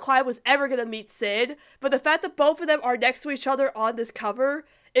if Clyde was ever going to meet Sid, but the fact that both of them are next to each other on this cover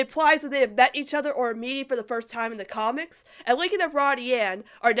implies that they have met each other or are meeting for the first time in the comics. And Lincoln and Ronnie Ann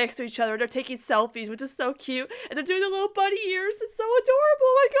are next to each other, and they're taking selfies, which is so cute, and they're doing the little bunny ears. It's so adorable,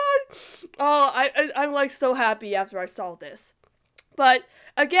 oh my god. Oh, I'm so happy after I saw this. But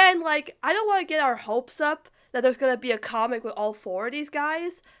again, I don't want to get our hopes up that there's going to be a comic with all 4 of these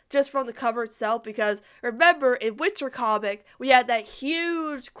guys, just from the cover itself, because remember, in Winter Comic, we had that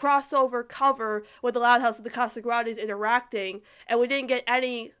huge crossover cover with the Loud House and the Casagrandes interacting, and we didn't get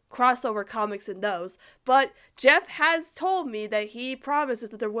any crossover comics in those. But Jeff has told me that he promises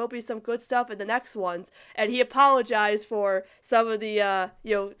that there will be some good stuff in the next ones, and he apologized for some of the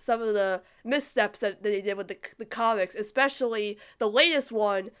some of the missteps that they did with the comics, especially the latest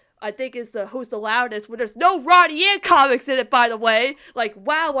one. I think is the Who's the Loudest, where there's no Ronnie Ann comics in it, by the way. Like,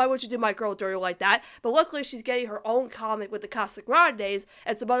 wow, why would you do my girl dirty like that? But luckily, she's getting her own comic with the Casa Grandes,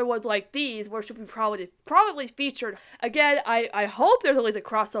 and some other ones like these, where she'll be probably featured. Again, I hope there's at least a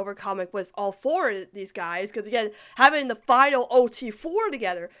crossover comic with all four of these guys, because again, having the final OT4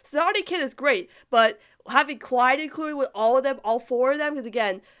 together, Snotty Kid is great, but having Clyde included with all four of them, because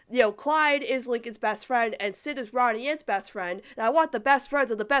again, Clyde is Lincoln's best friend, and Sid is Ronnie Ann's best friend, and I want the best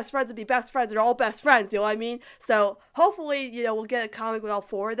friends of the best friends to be best friends, and they're all best friends, you know what I mean? So, hopefully, we'll get a comic with all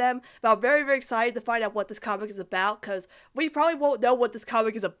four of them, but I'm very, very excited to find out what this comic is about, because we probably won't know what this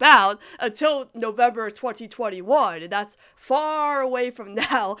comic is about until November 2021, and that's far away from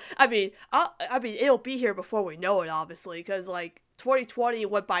now. I mean, it'll be here before we know it, obviously, because, 2020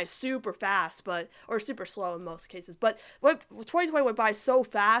 went by super fast, or super slow in most cases, but 2020 went by so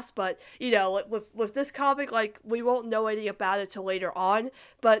fast, but, with this comic, we won't know anything about it till later on,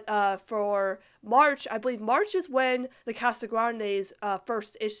 but, for March, I believe March is when the Casa Grandes,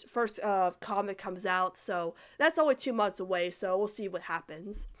 first comic comes out, so that's only 2 months away, so we'll see what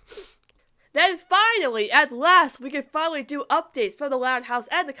happens. Then finally, at last, we can finally do updates from the Loud House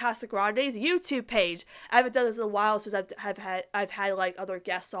and the Casa Grandes YouTube page. I haven't done this in a while since I've had other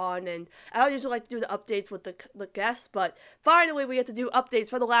guests on, and I don't usually like to do the updates with the guests, but finally we get to do updates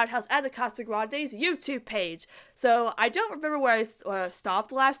from the Loud House and the Casa Grandes YouTube page. So I don't remember where I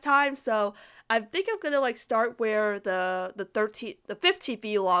stopped last time, so I think I'm gonna start where the 15th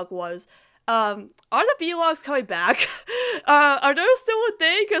vlog was. Are the vlogs coming back? Are those still a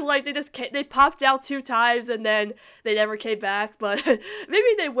thing? Cause they popped out 2 times and then they never came back, but maybe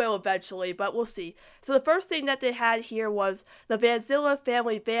they will eventually, but we'll see. So the first thing that they had here was the Vanzilla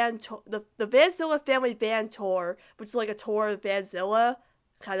Family Van the Vanzilla Family Van Tour, which is like a tour of Vanzilla.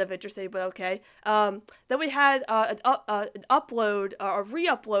 Kind of interesting, but okay. Then we had an upload, or a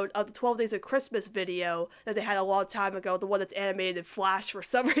re-upload of the 12 Days of Christmas video that they had a long time ago, the one that's animated in Flash for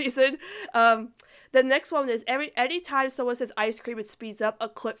some reason. The next one is anytime someone says ice cream, it speeds up, a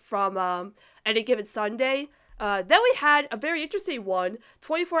clip from Any Given Sunday. Then we had a very interesting one,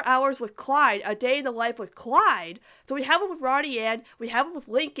 24 Hours with Clyde, A Day in the Life with Clyde. So we have one with Ronnie Ann, we have one with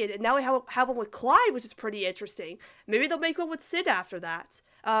Lincoln, and now we have one with Clyde, which is pretty interesting. Maybe they'll make one with Sid after that.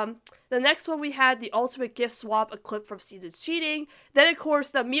 The next one we had the Ultimate Gift Swap, a clip from Season's Cheating. Then, of course,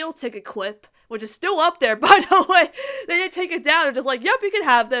 the meal ticket clip, which is still up there, by the way. They didn't take it down. They're just like, yep, you can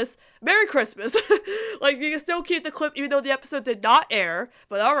have this. Merry Christmas. You can still keep the clip even though the episode did not air,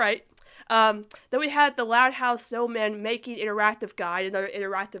 but alright. Then we had the Loud House Snowman Making Interactive Guide, another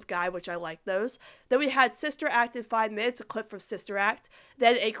interactive guide, which I like those. Then we had Sister Act in 5 minutes, a clip from Sister Act.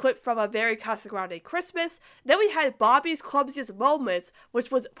 Then a clip from A Very Casa Grande Christmas. Then we had Bobby's Clumsiest Moments,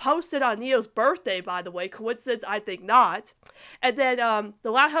 which was posted on Neo's birthday, by the way. Coincidence? I think not. And then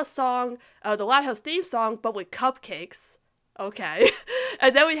the Loud House song, the Loud House theme song, but with cupcakes. Okay.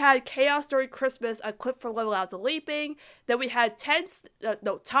 And then we had Chaos During Christmas, a clip from Little Louds of Leaping. Then we had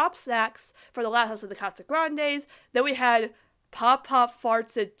top snacks for the Loud House of the Casa Grandes. Then we had Pop Pop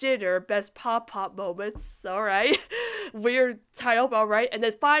Farts at Dinner, best Pop Pop moments. Alright. Weird title, but alright. And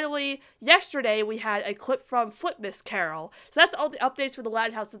then finally, yesterday, we had a clip from Flip Miss Carol. So that's all the updates for the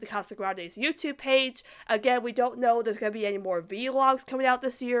Loud House of the Casa Grandes YouTube page. Again, we don't know if there's going to be any more vlogs coming out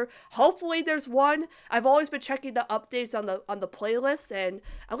this year. Hopefully there's one. I've always been checking the updates on the playlist, and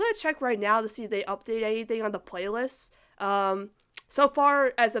I'm going to check right now to see if they update anything on the playlist. So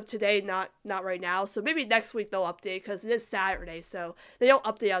far, as of today, not right now. So maybe next week they'll update, because it is Saturday, so they don't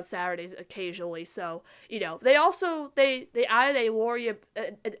update on Saturdays occasionally. So, they added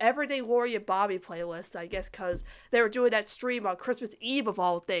an Everyday Lori and Bobby playlist, I guess, because they were doing that stream on Christmas Eve, of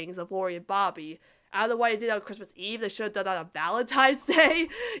all things, of Lori and Bobby. I don't know why they did it on Christmas Eve. They should have done that on Valentine's Day.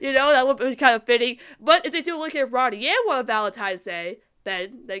 That would be kind of fitting. But if they do look at Ronnie Ann on Valentine's Day,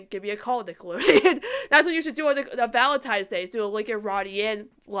 then give me a call, Nickelodeon. That's what you should do on Valentine's Day, is do a Lincoln Ronnie Ann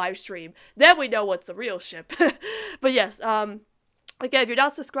live stream. Then we know what's the real ship. But yes, again, if you're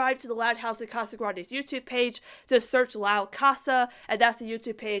not subscribed to the Loud House and Casa Grande's YouTube page, just search Loud Casa, and that's the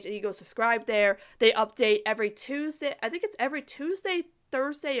YouTube page, and you go subscribe there. They update every Tuesday. I think it's every Tuesday,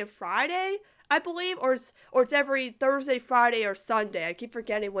 Thursday, and Friday, I believe, or it's every Thursday, Friday, or Sunday. I keep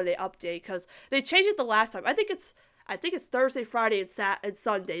forgetting when they update, because they changed it the last time. I think it's I think it's Thursday, Friday, and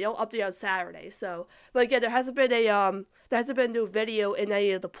Sunday. They don't update on Saturday. So, but again, there hasn't been a new video in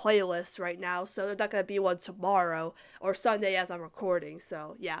any of the playlists right now. So there's not gonna be one tomorrow or Sunday as I'm recording.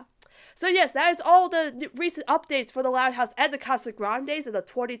 So yeah. So yes, that is all the recent updates for the Loud House and the Casa Grandes in the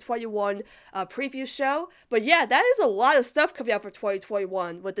 2021 preview show. But yeah, that is a lot of stuff coming out for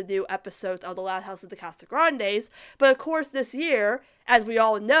 2021 with the new episodes of the Loud House and the Casa Grandes. But of course, this year, as we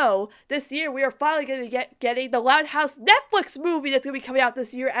all know, this year we are finally going to be getting the Loud House Netflix movie that's going to be coming out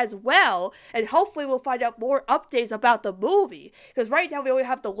this year as well. And hopefully we'll find out more updates about the movie. Because right now we only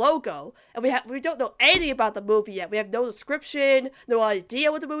have the logo. And we don't know anything about the movie yet. We have no description, no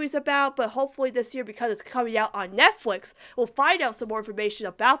idea what the movie's about. But hopefully this year, because it's coming out on Netflix, we'll find out some more information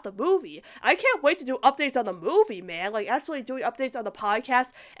about the movie. I can't wait to do updates on the movie, man. Like actually doing updates on the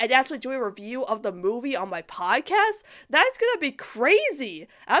podcast and actually doing a review of the movie on my podcast. That's going to be crazy.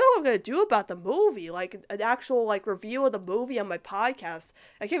 I don't know what I'm gonna do about the movie, like an actual like review of the movie on my podcast.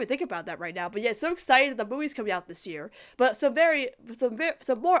 I can't even think about that right now. But yeah, so excited the movie's coming out this year. But some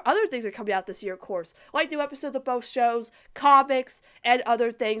more other things are coming out this year, of course, like new episodes of both shows, comics, and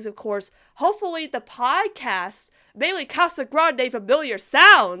other things, of course. Hopefully, the podcast, mainly Casa Grande Familiar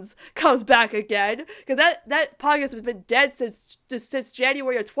Sounds, comes back again, because that podcast has been dead since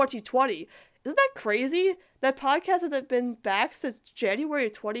January of 2020. Isn't that crazy? That podcast hasn't been back since January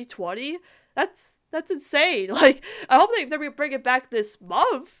of 2020? That's insane. Like, I hope they're going to bring it back this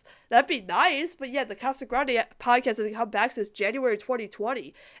month. That'd be nice. But yeah, the Casa Grande podcast hasn't come back since January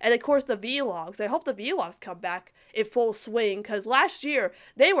 2020. And of course, the vlogs. I hope the vlogs come back in full swing. Because last year,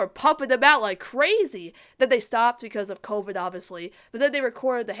 they were pumping them out like crazy. Then they stopped because of COVID, obviously. But then they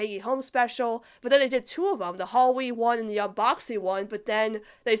recorded the Hanging Home special. But then they did two of them. The Halloween one and the unboxing one. But then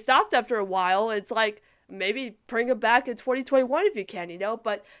they stopped after a while. It's like, maybe bring them back in 2021 if you can,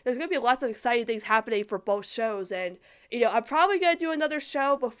 but there's going to be lots of exciting things happening for both shows, and, I'm probably going to do another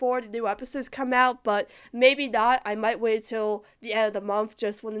show before the new episodes come out, but maybe not. I might wait till the end of the month,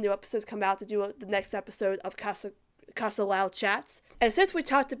 just when the new episodes come out, to do the next episode of Casa Loud Chats. And since we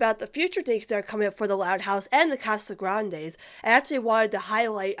talked about the future things that are coming up for the Loud House and the Casa Grandes, I actually wanted to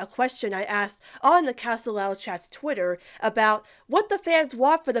highlight a question I asked on the Casa Loud Chats Twitter about what the fans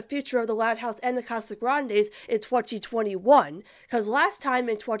want for the future of the Loud House and the Casa Grandes in 2021. Because last time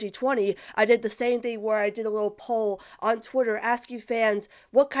in 2020, I did the same thing where I did a little poll on Twitter asking fans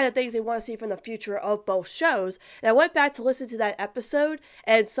what kind of things they want to see from the future of both shows. And I went back to listen to that episode,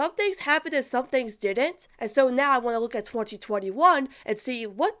 and some things happened and some things didn't. And so now I want to look at 2021 and see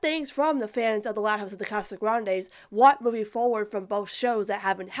what things from the fans of the Loud House and the Casa Grandes want moving forward from both shows that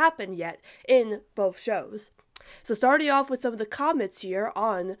haven't happened yet in both shows. So starting off with some of the comments here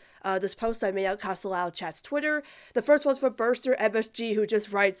on this post I made on Casa Loud Chat's Twitter. The first one's from Burster MSG, who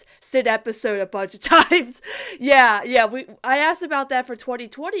just writes Sid episode a bunch of times. I asked about that for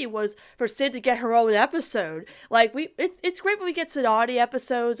 2020 was for Sid to get her own episode. Like it's great when we get Sidati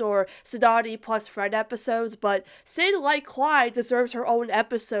episodes or Sidati plus Fred episodes, but Sid, like Clyde, deserves her own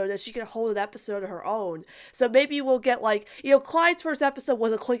episode, and she can hold an episode of her own. So maybe we'll get Clyde's first episode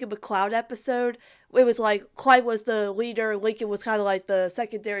was a Clinton McCloud episode. It was like Clyde was the leader, Lincoln was kind of like the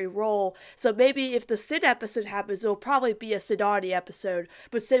secondary role. So maybe if the Sid episode happens, it'll probably be a Sidati episode,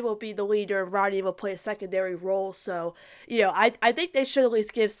 but Sid will be the leader and Rodney will play a secondary role. So, I think they should at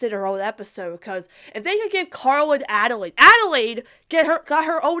least give Sid her own episode, because if they could give Carl and Adelaide got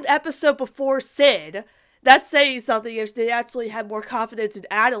her own episode before Sid, that's saying something. If they actually had more confidence in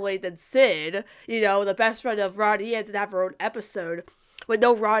Adelaide than Sid, the best friend of Rodney Ann, to have her own episode with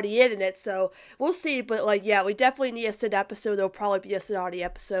no Rodney Ann in it. So we'll see. But we definitely need a Sid episode. There'll probably be a Sidati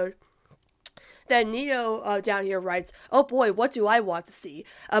episode. Then Nino down here writes, oh boy, what do I want to see?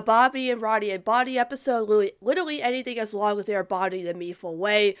 A Bobby and Roddy and Bonnie episode, literally anything as long as they are bonding in a meaningful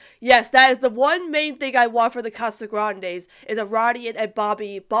way. Yes, that is the one main thing I want for the Casa Grandes, is a Roddy and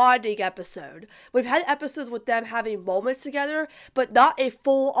Bobby bonding episode. We've had episodes with them having moments together, but not a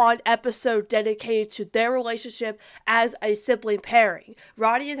full-on episode dedicated to their relationship as a sibling pairing.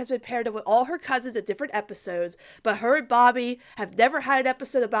 Roddy has been paired up with all her cousins in different episodes, but her and Bobby have never had an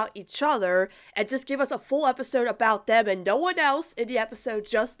episode about each other, and just give us a full episode about them and no one else in the episode,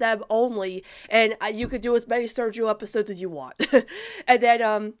 just them only, and you could do as many Sergio episodes as you want. And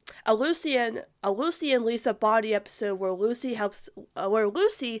then Lucian a Lucy and Lisa body episode where Lucy helps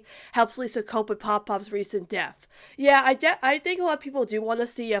Lisa cope with Pop Pop's recent death. Yeah, I think a lot of people do want to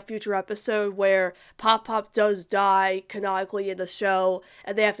see a future episode where Pop Pop does die canonically in the show,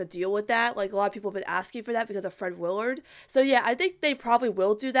 and they have to deal with that. Like, a lot of people have been asking for that because of Fred Willard. So yeah, I think they probably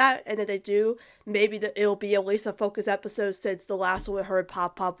will do that, and if they do, maybe it'll be a Lisa focus episode, since the last one we heard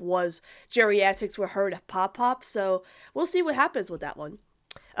Pop Pop was geriatrics we heard Pop Pop. So we'll see what happens with that one.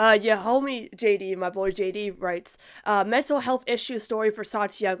 Homie JD, my boy JD writes, mental health issue story for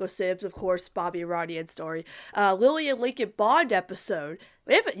Santiago Sims, of course, Bobby Rodian story. Lily and Lincoln Bond episode.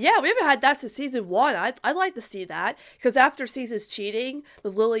 We haven't had that since season 1. I'd like to see that, because after Season's cheating,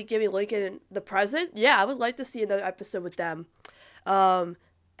 with Lily giving Lincoln the present, yeah, I would like to see another episode with them.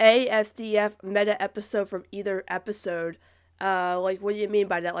 ASDF meta episode from either episode. Like, what do you mean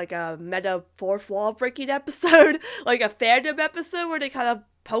by that? Like a meta fourth wall breaking episode? Like a fandom episode where they kind of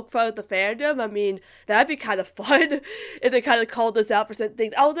poke fun at the fandom? I mean, that'd be kind of fun if they kind of called us out for certain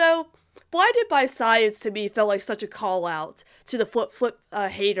things. Although, Blinded by Science to me felt like such a call out to the Flip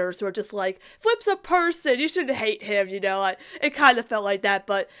haters who are just like, Flip's a person, you shouldn't hate him, you know? It kind of felt like that,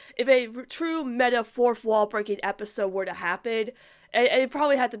 but if a true meta fourth wall breaking episode were to happen, it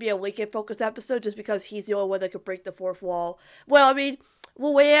probably had to be a Lincoln-focused episode, just because he's the only one that could break the fourth wall. Well, I mean,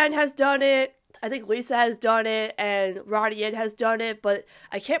 Luann has done it, I think Lisa has done it, and Rodian has done it, but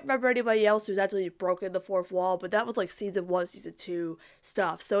I can't remember anybody else who's actually broken the fourth wall, but that was like season 1, season 2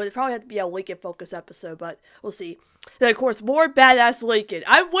 stuff, so it probably had to be a Lincoln-focused episode, but we'll see. Then, of course, more badass Lincoln.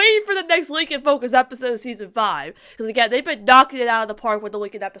 I'm waiting for the next Lincoln-focused episode of season 5, because again, they've been knocking it out of the park with the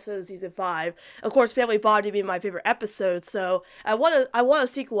Lincoln episode of season 5. Of course, Family Bonding being my favorite episode, so I want a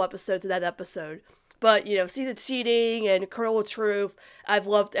sequel episode to that episode. But, you know, Season Cheating and Kernel of Truth, I've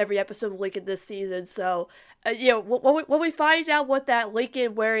loved every episode of Lincoln this season. So, you know, when we find out what that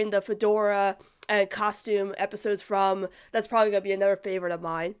Lincoln wearing the fedora and costume episode's from, that's probably going to be another favorite of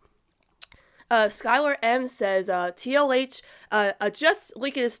mine. Skylar M says, TLH, just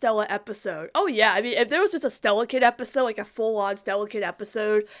Lincoln and Stella episode. Oh yeah, I mean, if there was just a Stella Kid episode, like a full-on Stella Kid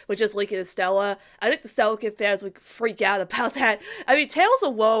episode with just Lincoln and Stella, I think the Stella Kid fans would freak out about that. I mean, Tales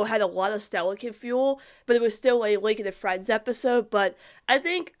of Woe had a lot of Stella Kid fuel, but it was still a Lincoln and Friends episode, but I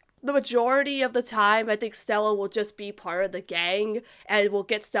think the majority of the time, I think Stella will just be part of the gang, and we'll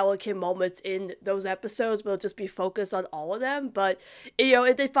get Stella Kid moments in those episodes, but it'll just be focused on all of them. But, you know,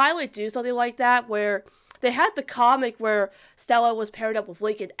 if they finally do something like that, where they had the comic where Stella was paired up with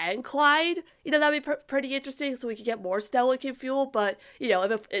Lincoln and Clyde, you know, that'd be pretty interesting, so we could get more Stella Kid fuel. But, you know,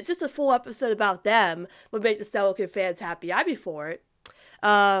 if it's just a full episode about them would make the Stella Kid fans happy, I'd be for it.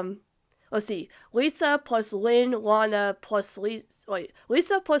 Let's see. Lisa plus Lynn, Lana plus Lisa. Wait,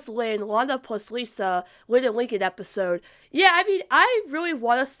 Lisa plus Lynn, Lana plus Lisa, Lynn and Lincoln episode. Yeah, I mean, I really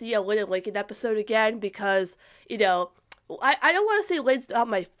want to see a Lynn and Lincoln episode again, because, you know, I don't want to say Lynn's not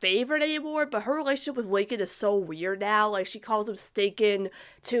my favorite anymore, but her relationship with Lincoln is so weird now. Like, she calls him Stinkin'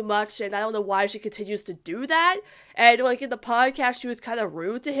 too much, and I don't know why she continues to do that. And, like, in the podcast, she was kind of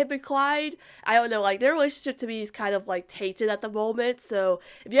rude to him and Clyde. I don't know, like, their relationship to me is kind of, like, tainted at the moment. So,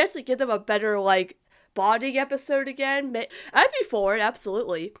 if you actually give them a better, like, bonding episode again, I'd be for it,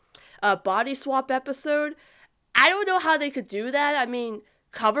 absolutely. Body swap episode, I don't know how they could do that. I mean,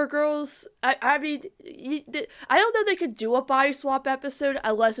 Cover Girls, I mean, I don't know they could do a body swap episode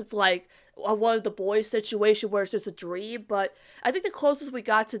unless it's like a One of the Boys situation where it's just a dream, but I think the closest we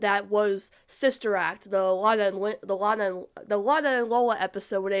got to that was Sister Act, the Lana and Lola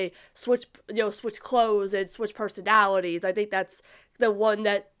episode where they switch clothes and switch personalities. I think that's the one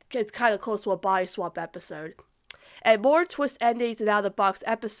that gets kind of close to a body swap episode. And more twist endings in Out of the Box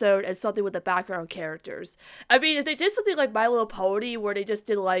episode, and something with the background characters. I mean, if they did something like My Little Pony, where they just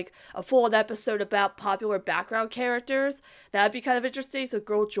did like a full episode about popular background characters, that'd be kind of interesting. So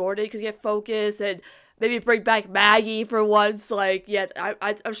Girl Jordan could get focused, and maybe bring back Maggie for once. Like, yeah,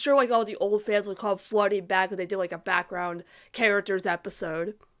 I'm sure like all the old fans would come flooding back when they did like a background characters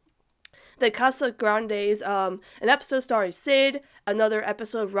episode. The Casa Grandes, an episode starring Sid, another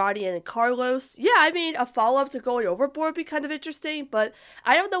episode of Rodian and Carlos. Yeah, I mean, a follow-up to Going Overboard would be kind of interesting, but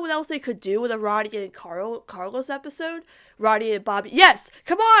I don't know what else they could do with a Rodian and Carlos episode. Rodian and Bobby. Yes,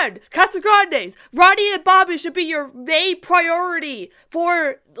 come on! Casa Grandes! Rodian and Bobby should be your main priority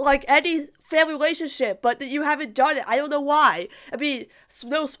for, like, any family relationship, but that you haven't done it. I don't know why. I mean,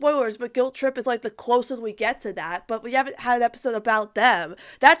 no spoilers, but Guilt Trip is like the closest we get to that, but we haven't had an episode about them.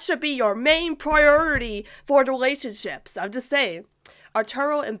 That should be your main priority for the relationships. I'm just saying.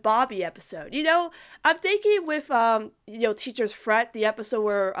 Arturo and Bobby episode. I'm thinking with, Teacher's Fret, the episode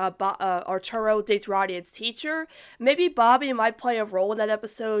where Arturo dates Rodian's teacher, maybe Bobby might play a role in that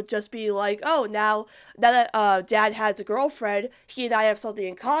episode, just be like, oh, now that Dad has a girlfriend, he and I have something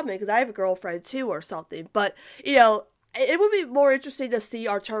in common, because I have a girlfriend too, or something. But, it would be more interesting to see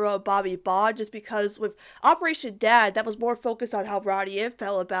Arturo and Bobby bond, just because with Operation Dad, that was more focused on how Rodian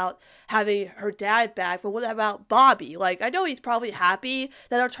felt about having her dad back. But what about Bobby? Like, I know he's probably happy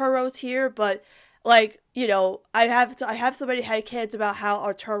that Arturo's here, but I have so many headcanons about how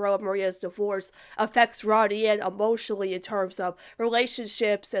Arturo and Maria's divorce affects Rodian emotionally in terms of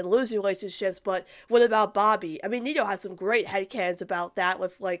relationships and losing relationships, but what about Bobby? I mean, Nino has some great headcanons about that,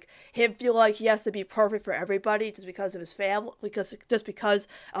 with, like, him feel like he has to be perfect for everybody just because of his family, just because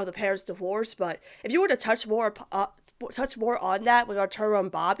of the parents' divorce. But if you were to touch more on that with Arturo and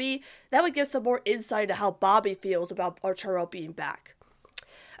Bobby, that would give some more insight into how Bobby feels about Arturo being back.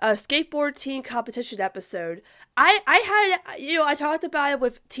 Skateboard team competition episode. I had, I talked about it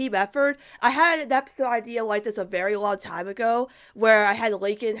with team effort. I had an episode idea like this a very long time ago, where I had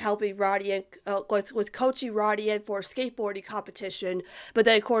Lincoln helping Rodian, was coaching Rodian for a skateboarding competition, but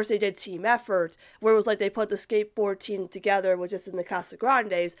then of course they did team effort, where it was like they put the skateboard team together, which is in the Casa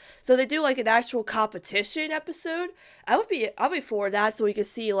Grandes, so they do like an actual competition episode. I'll be for that, so we can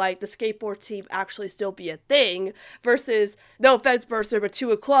see like the skateboard team actually still be a thing, versus, no offense, Mercer, but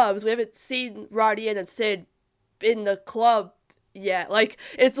two of clubs. We haven't seen Rodian and Sid in the club yet. Like,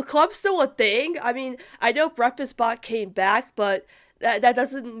 is the club still a thing? I mean, I know Breakfast Bot came back, but that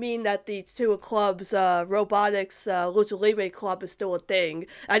doesn't mean that the two clubs, Robotics, Lucha Libre Club is still a thing.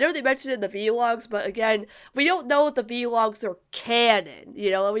 I know they mentioned it in the vlogs, but again, we don't know if the vlogs are canon, we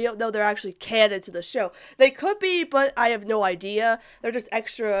don't know they're actually canon to the show. They could be, but I have no idea. They're just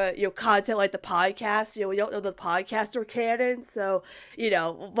extra, content like the podcast. We don't know the podcasts are canon, so,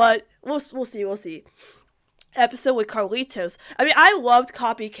 but we'll see. Episode with Carlitos. I mean, I loved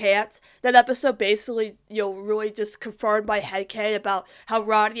Copycat. That episode basically, really just confirmed my headcanon about how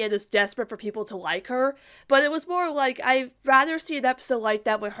Rodian is desperate for people to like her. But it was more like, I'd rather see an episode like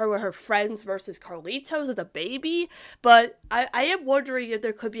that with her friends versus Carlitos as a baby. But I am wondering if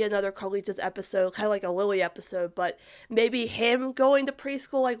there could be another Carlitos episode, kind of like a Lily episode, but maybe him going to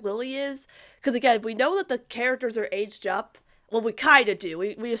preschool like Lily is. Because again, we know that the characters are aged up. Well, we kind of do.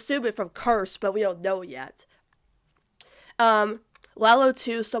 We assume it from Curse, but we don't know yet. Lalo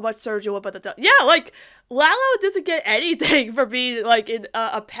too, so much Sergio about Lalo doesn't get anything for being, like, in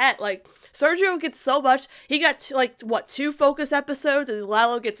a pet. Like, Sergio gets so much. He got, 2 focus episodes, and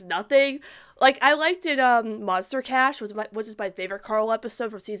Lalo gets nothing. Like, I liked it, Monster Cash, which is my favorite Carl episode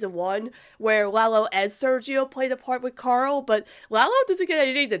from season 1, where Lalo and Sergio played a part with Carl, but Lalo doesn't get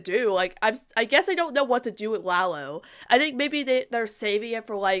anything to do. Like, I guess I don't know what to do with Lalo. I think maybe they're saving it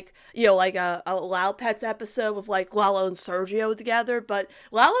for, a Lalo Pets episode with, Lalo and Sergio together, but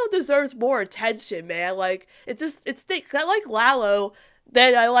Lalo deserves more attention, man. Like, it stinks. I like Lalo,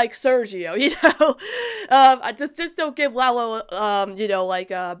 then I like Sergio, I just don't give Lalo,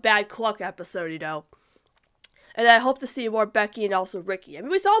 a bad cluck episode, And I hope to see more Becky and also Ricky. I mean,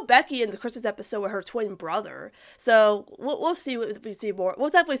 we saw Becky in the Christmas episode with her twin brother, so we'll see if we see more. We'll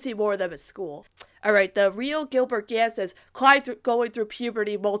definitely see more of them at school. All right, the real Gilbert Gann says Clyde going through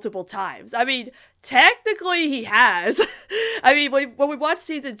puberty multiple times. I mean, technically he has. I mean, when we watched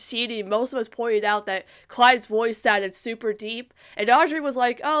season Cheating, most of us pointed out that Clyde's voice sounded super deep, and Andre was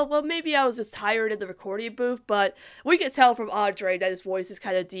like, oh, well, maybe I was just tired in the recording booth, but we could tell from Andre that his voice is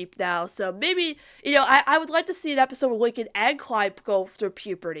kind of deep now, so maybe, I would like to see an episode where Lincoln and Clyde go through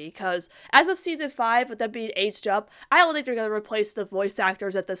puberty, because as of season 5, with them being aged up, I don't think they're going to replace the voice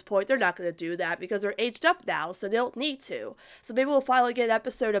actors at this point. They're not going to do that, because they're aged up now, so they don't need to. So maybe we'll finally get an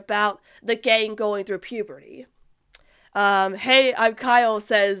episode about the gang going through puberty. Hey, I'm Kyle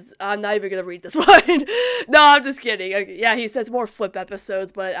says, I'm not even gonna read this one. No, I'm just kidding. Okay, yeah, he says more flip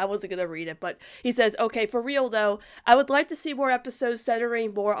episodes, but I wasn't gonna read it. But he says, okay, for real though, I would like to see more episodes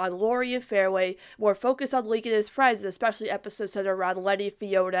centering more on Lori and Fairway, more focus on Lincoln and his friends, especially episodes centered around Lenny,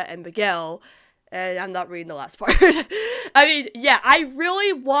 Fiona, and Miguel. And I'm not reading the last part. I mean, yeah, I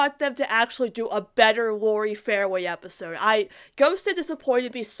really want them to actually do a better Lori Fairway episode. Ghosted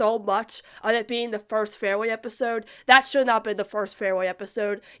disappointed me so much on it being the first Fairway episode. That should not have been the first Fairway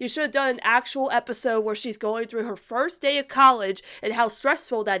episode. You should have done an actual episode where she's going through her first day of college and how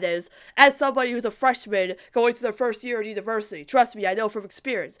stressful that is as somebody who's a freshman going to their first year at university. Trust me, I know from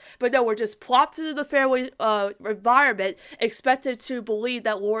experience. But no, we're just plopped into the Fairway environment, expected to believe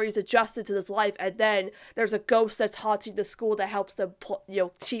that Lori's adjusted to this life and then there's a ghost that's haunting the school that helps them,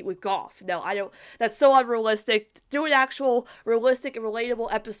 cheat with golf. No, I don't. That's so unrealistic. Do an actual realistic and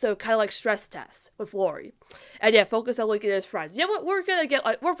relatable episode, kind of like Stress Test with Lori, and yeah, focus on Lincoln and his friends. Yeah, we're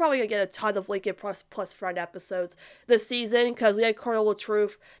probably gonna get a ton of Lincoln plus friend episodes this season because we had Kernel of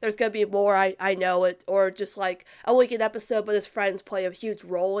Truth. There's gonna be more. I know it, or just like a Lincoln episode, but his friends play a huge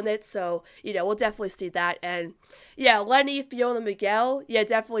role in it. So we'll definitely see that. And yeah, Lenny, Fiona, Miguel. Yeah,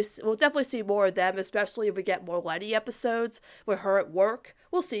 we'll definitely see more of them, especially if we get more Lenny episodes with her at work.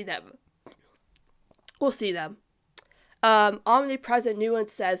 We'll see them. Omnipresent Newland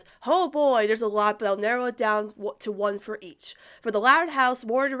says, "Oh boy, there's a lot, but I'll narrow it down to one for each. For the Loud House,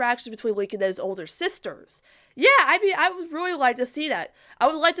 more interactions between Lincoln and his older sisters." Yeah, I mean, I would really like to see that. I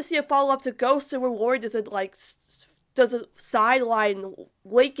would like to see a follow-up to Ghost where Lori doesn't, doesn't sideline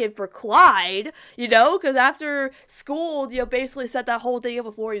Lincoln for Clyde, because after school, basically set that whole thing up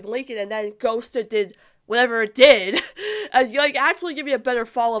with Lori and Lincoln, and then Ghost did whatever it did. Actually give me a better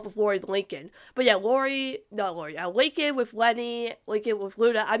follow-up with Lori and Lincoln. But yeah, Lincoln with Lenny, Lincoln with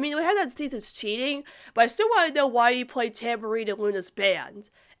Luna. I mean, we had that season's cheating, but I still want to know why he played tambourine in Luna's band.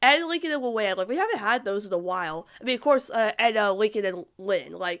 And Lincoln and Luann, we haven't had those in a while. I mean, of course, and Lincoln and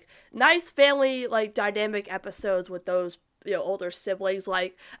Lynn, nice family, dynamic episodes with those, older siblings.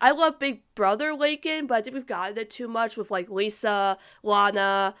 I love Big Brother Lincoln, but I think we've gotten it too much with, Lisa,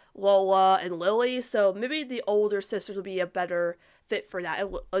 Lana, Lola, and Lily. So maybe the older sisters would be a better fit for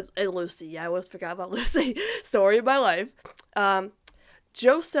that. And Lucy. Yeah, I always forgot about Lucy. Story of my life.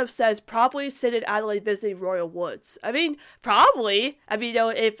 Joseph says probably Sid and Adelaide visiting Royal Woods. I mean, probably. I mean,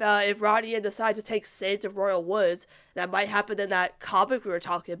 if Ronnie decides to take Sid to Royal Woods, that might happen in that comic we were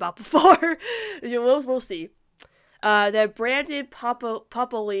talking about before. We'll see. Then Brandon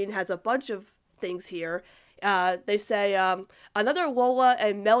Papaline has a bunch of things here. They say another Lola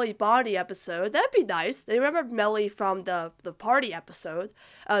and Melly Bonnie episode. That'd be nice. They remember Melly from the party episode.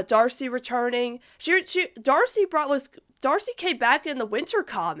 Darcy returning. Darcy came back in the winter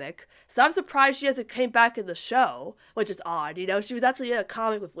comic, so I'm surprised she hasn't came back in the show, which is odd. She was actually in a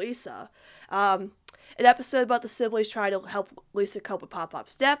comic with Lisa. An episode about the siblings trying to help Lisa cope with Pop-Pop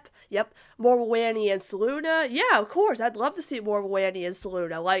Step. Yep. More Wanny and Seluna. Yeah, of course. I'd love to see more Wanny and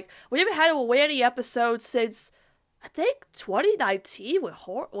Seluna. We haven't had a Wanny episode since, I think, 2019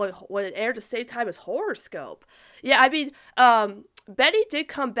 when it aired the same time as Horoscope. Yeah, I mean, Betty did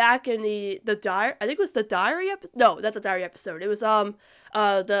come back in the diary. I think it was the diary episode. No, not the diary episode. It was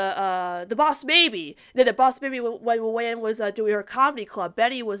the Boss Baby. Then the Boss Baby, when Luann was doing her comedy club,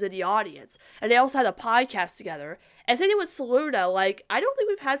 Betty was in the audience, and they also had a podcast together. And same thing with Seluna. I don't think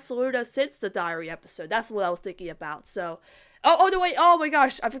we've had Seluna since the diary episode. That's what I was thinking about. So. Oh, no, wait, oh my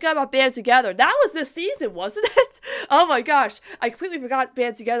gosh, I forgot about Band Together. That was this season, wasn't it? Oh my gosh, I completely forgot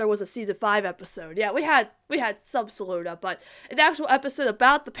Band Together was a season 5 episode. Yeah, we had some Seluna, but an actual episode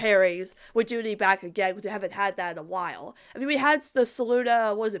about the pairings with Judy back again, because we haven't had that in a while. I mean, we had the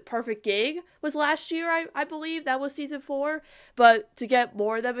Seluna, Perfect Gig was last year, I believe, that was season 4, but to get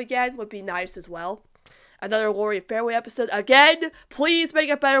more of them again would be nice as well. Another Lori and Fairway episode. Again, please make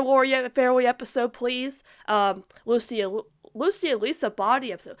a better Lori and Fairway episode, please. Lucy and Lisa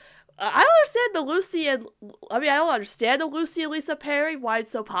Bonnie episode. I don't understand the Lucy and Lisa pairing, why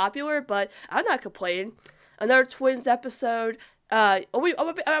it's so popular, but I'm not complaining. Another Twins episode. I mean,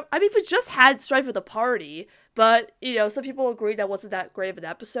 we just had Strife at the Party, but, some people agree that wasn't that great of an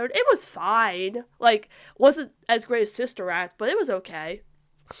episode. It was fine. Wasn't as great as Sister Act, but it was okay.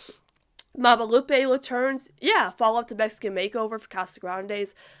 Mama Lupe returns. Yeah, follow-up to Mexican Makeover for Casa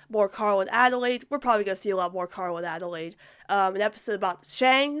Grandes. More Carl and Adelaide. We're probably going to see a lot more Carl and Adelaide. An episode about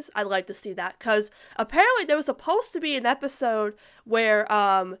Shangs. I'd like to see that, because apparently there was supposed to be an episode where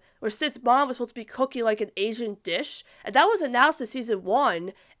Sid's mom was supposed to be cooking an Asian dish, and that was announced in season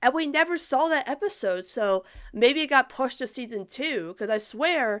 1, and we never saw that episode, so maybe it got pushed to season 2, because I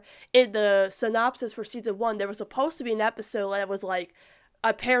swear in the synopsis for season 1, there was supposed to be an episode that was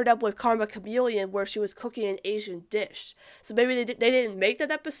I paired up with Karma Chameleon where she was cooking an Asian dish. So maybe they didn't make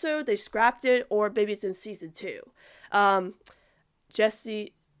that episode, they scrapped it, or maybe it's in season 2.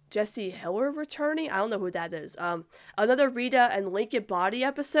 Jesse Hiller returning? I don't know who that is. Another Rita and Lincoln Body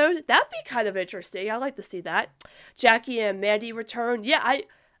episode? That'd be kind of interesting. I'd like to see that. Jackie and Mandy return. Yeah,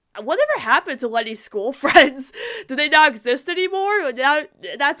 whatever happened to Lenny's school friends? Do they not exist anymore?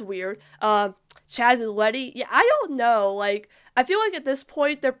 That's weird. Chaz and Lenny? Yeah, I don't know. I feel at this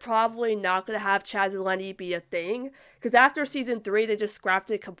point, they're probably not going to have Chaz and Lenny be a thing. Because after season 3, they just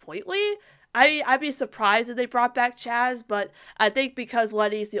scrapped it completely. I'd be surprised if they brought back Chaz, but I think because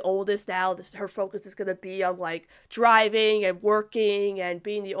Letty's the oldest now, her focus is going to be on, like, driving and working and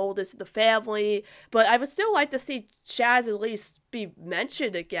being the oldest in the family. But I would still like to see Chaz at least be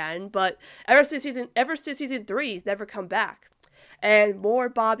mentioned again, but ever since season 3, he's never come back. And more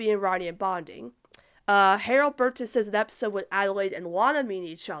Bobby and Ronnie and bonding. Harold Burton says an episode with Adelaide and Lana meeting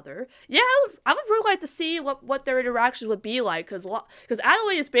each other. Yeah, I would really like to see what their interactions would be like, because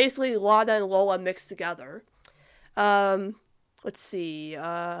Adelaide is basically Lana and Lola mixed together. Let's see.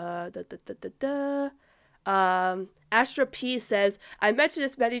 Astra P says, I mentioned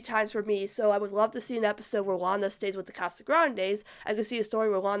this many times for me, so I would love to see an episode where Lana stays with the Casagrandes. I could see a story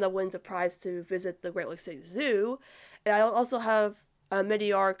where Lana wins a prize to visit the Great Lakes State Zoo. And I also have a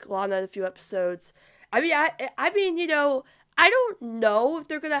mini arc, Lana in a few episodes. I mean, you know, I don't know if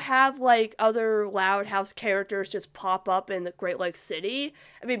they're gonna have, like, other Loud House characters just pop up in the Great Lakes City.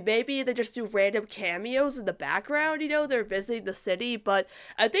 I mean, maybe they just do random cameos in the background, you know, they're visiting the city, but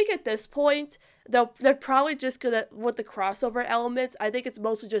I think at this point, they're probably just gonna, with the crossover elements, I think it's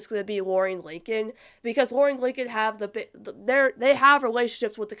mostly just gonna be Lori and Lincoln, because Lori and Lincoln have they have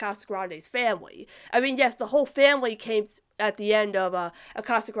relationships with the Casagrandes family. I mean, yes, the whole family came at the end of a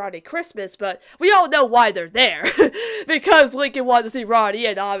Casagrande Christmas, but we all know why they're there, because Lincoln wanted to see Ronnie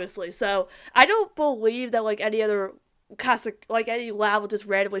in, obviously. So I don't believe that, like, any other any Loud will just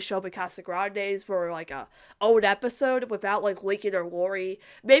randomly show up in Casagrandes for, like, a old episode without, like, Lincoln or Lori.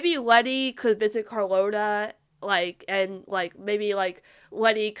 Maybe Letty could visit Carlota, like, and, like, maybe, like,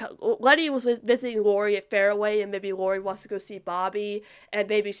 Letty was visiting Lori at Fairway, and maybe Lori wants to go see Bobby, and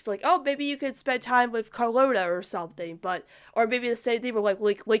maybe she's like, oh, maybe you could spend time with Carlota or something, or maybe the same thing where,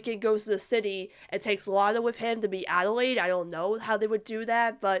 like, Lincoln goes to the city and takes Lana with him to meet Adelaide. I don't know how they would do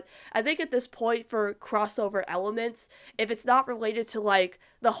that, but I think at this point, for crossover elements, if it's not related to, like,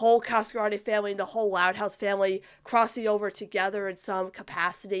 the whole Casagrande family and the whole Loud House family crossing over together in some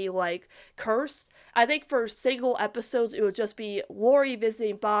capacity, like Cursed, I think for single episodes, it would just be Lori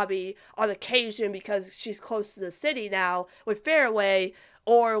visiting Bobby on occasion because she's close to the city now with Fairway,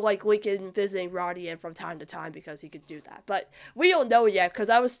 or, like, Lincoln visiting Ronnie in from time to time because he could do that. But we don't know yet, because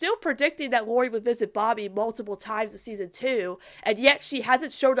I was still predicting that Lori would visit Bobby multiple times in season 2, and yet she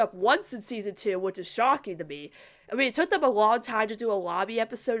hasn't showed up once in season 2, which is shocking to me. I mean, it took them a long time to do a lobby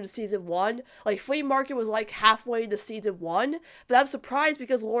episode in season 1. Like, Flea Market was, like, halfway into season 1. But I'm surprised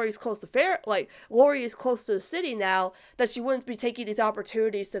because Lori is close to the city now, that she wouldn't be taking these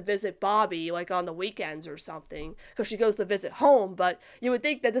opportunities to visit Bobby, like, on the weekends or something, because she goes to visit home. But you would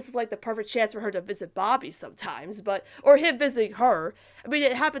think that this is, like, the perfect chance for her to visit Bobby sometimes, or him visiting her. I mean,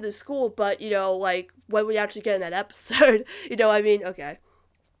 it happened in school, but, you know, like, when we actually get in that episode, you know what I mean? Okay.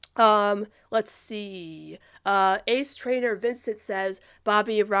 Let's see. Ace Trainer Vincent says,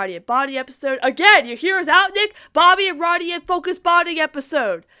 Bobby and Ronnie and Bonnie episode. Again, you hear us out, Nick? Bobby and Ronnie and Focus Bonding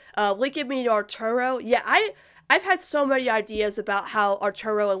episode. Lincoln meeting Arturo. Yeah, I've had so many ideas about how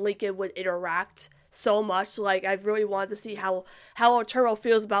Arturo and Lincoln would interact so much. Like, I really wanted to see how Arturo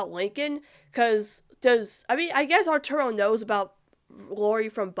feels about Lincoln, because I guess Arturo knows about Lori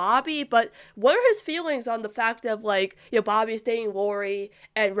from Bobby, but what are his feelings on the fact of, like, you know, Bobby's dating Lori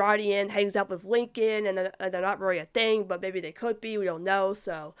and Ronnie hangs out with Lincoln, and they're not really a thing, but maybe they could be, we don't know,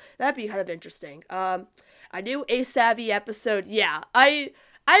 so that'd be kind of interesting. A new A-Savvy episode, yeah, I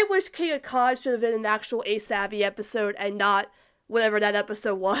wish King of Con should have been an actual A-Savvy episode and not whatever that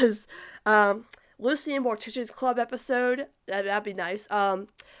episode was. Lucy and Mortician's Club episode, that'd be nice.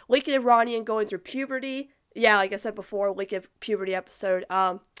 Lincoln and Ronnie and going through puberty. Yeah, like I said before, Lincoln puberty episode.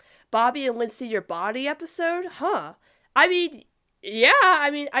 Bobby and Lindsay Your Body episode? Huh. I mean, yeah,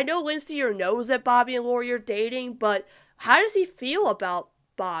 I know Lindsay knows that Bobby and Lori are dating, but how does he feel about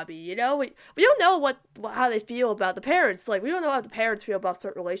Bobby? You know, we don't know how they feel about the parents. Like, we don't know how the parents feel about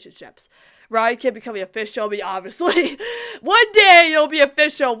certain relationships. Ryan can become official. I mean, obviously, one day it'll be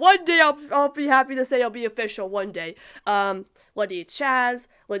official. One day I'll be happy to say it'll be official. One day. Letty Chaz,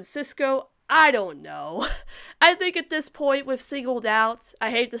 Lynn Cisco. I don't know. I think at this point with Singled Out,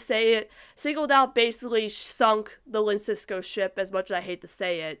 I hate to say it, Singled Out basically sunk the Lynn Cisco ship, as much as I hate to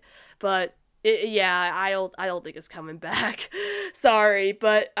say it. But I don't think it's coming back. Sorry,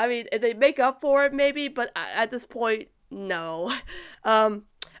 but I mean, if they make up for it maybe, but at this point, no. A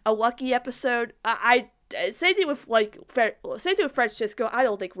Lucky episode. Same thing with Francisco. I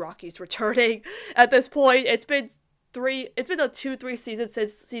don't think Rocky's returning at this point. It's been 2-3 seasons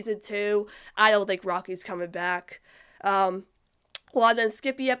since season 2. I don't think Rocky's coming back. Lana and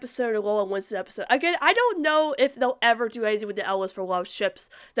Skippy episode, or Lola and Winston episode. Again, I don't know if they'll ever do anything with the Ellis for Love ships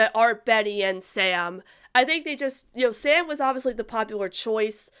that aren't Benny and Sam. I think they just, Sam was obviously the popular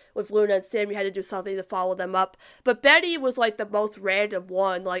choice with Luna and Sam. You had to do something to follow them up. But Betty was like the most random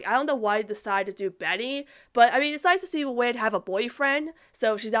one. Like, I don't know why they decided to do Betty, but I mean, it's nice to see Wade have a boyfriend,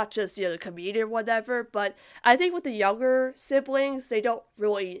 so she's not just, the comedian or whatever. But I think with the younger siblings, they don't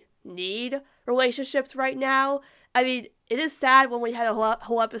really need relationships right now. I mean, it is sad when we had a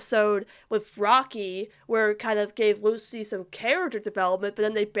whole episode with Rocky where it kind of gave Lucy some character development, but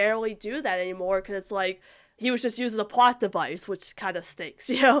then they barely do that anymore because it's like he was just using a plot device, which kind of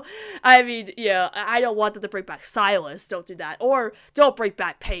stinks, I mean, I don't want them to bring back Silas. Don't do that. Or don't bring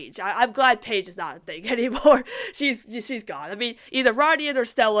back Paige. I'm glad Paige is not a thing anymore. She's gone. I mean, either Rodian or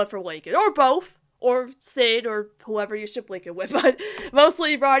Stella for Lincoln, or both. Or Sid, or whoever you ship Lincoln with, but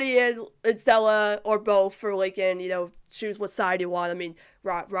mostly Roddy and Stella, or both for Lincoln, choose what side you want. I mean,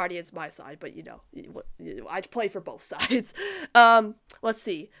 Roddy's my side, but I play for both sides. Let's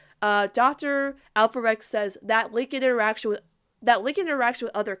see. Dr. Alpharex says that Lincoln interaction with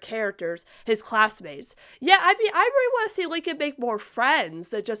other characters, his classmates. Yeah, I mean, I really want to see Lincoln make more friends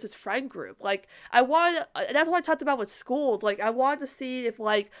than just his friend group. Like, that's what I talked about with school. Like, I wanted to see if,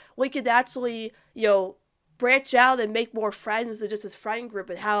 like, Lincoln actually, branch out and make more friends than just his friend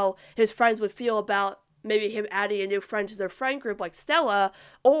group, and how his friends would feel about maybe him adding a new friend to their friend group like Stella,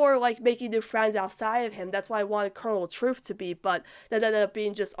 or like making new friends outside of him. That's why I wanted Colonel Truth to be, but that ended up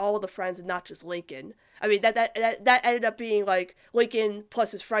being just all of the friends and not just Lincoln. I mean, that ended up being like Lincoln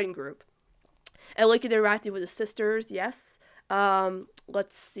plus his friend group. And Lincoln interacting with his sisters, yes.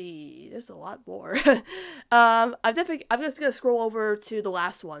 Let's see. There's a lot more. I'm just gonna scroll over to the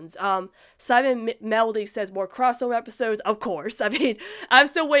last ones. Simon Melody says more crossover episodes. Of course. I mean, I'm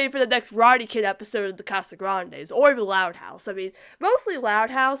still waiting for the next Roddy Kid episode of the Casa Grandes, or even Loud House. I mean, mostly Loud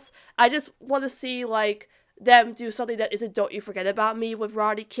House. I just want to see, like, them do something that isn't Don't You Forget About Me with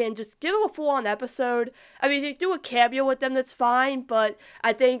Roddy Kin. Just give them a full-on episode. I mean, you do a cameo with them, that's fine, but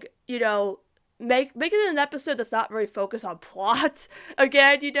I think, make it an episode that's not very focused on plot.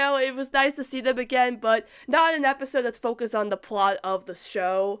 Again, it was nice to see them again, but not an episode that's focused on the plot of the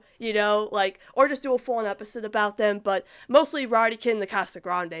show, or just do a full-on episode about them, but mostly Roddy Kid and the Casa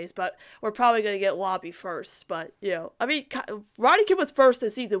Grandes, but we're probably going to get Lobby first, but, I mean, Roddy Kid was first in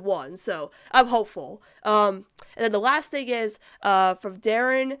season 1, so I'm hopeful. And then the last thing is, from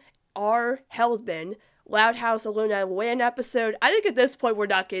Darren R. Heldman, Loud House, a Luna and Win episode. I think at this point we're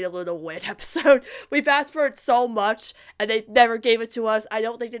not getting a Luna and Win episode. We've asked for it so much, and they never gave it to us. I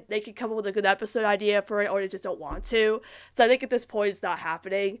don't think that they can come up with a good episode idea for it, or they just don't want to. So I think at this point it's not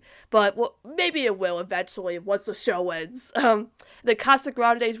happening. But maybe it will eventually once the show ends. The Casa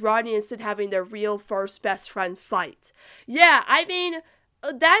Grandes, Rodney and Sid having their real first best friend fight. Yeah, I mean,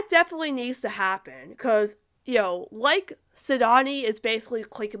 that definitely needs to happen, because like Sidani is basically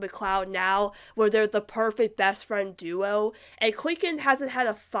Clinton McCloud now, where they're the perfect best friend duo, and Clinton hasn't had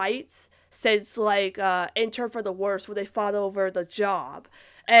a fight since, like, Intern for the Worst, where they fought over the job.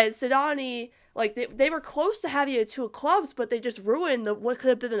 And Sidani, like, they were close to having it two clubs, but they just ruined what could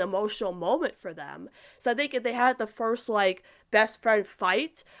have been an emotional moment for them. So I think if they had the first, like, best friend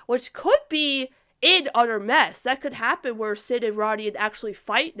fight, which could be in Utter Mess, that could happen where Sid and Roddy actually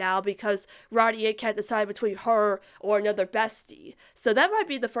fight now because Roddy can't decide between her or another bestie. So that might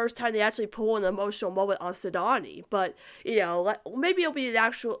be the first time they actually pull an emotional moment on Sidani. But, maybe it'll be an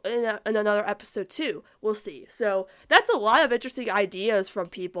actual in another episode too. We'll see. So that's a lot of interesting ideas from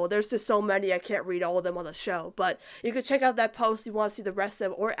people. There's just so many, I can't read all of them on the show. But you can check out that post if you want to see the rest of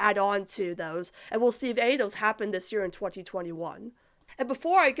them or add on to those. And we'll see if any of those happen this year in 2021. And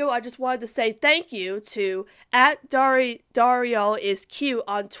before I go, I just wanted to say thank you to @Dario is cute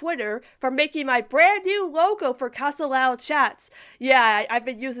on Twitter for making my brand new logo for Casa Loud Chats. Yeah, I've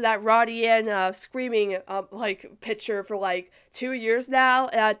been using that Roddy Ann screaming picture for 2 years now,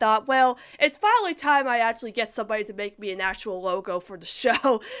 and I thought, well, it's finally time I actually get somebody to make me an actual logo for the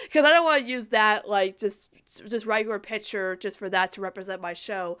show, because I don't want to use that just regular picture just for that to represent my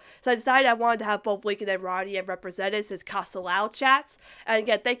show. So I decided I wanted to have both Lincoln and Roddy Ann represented as Casa Loud Chats. And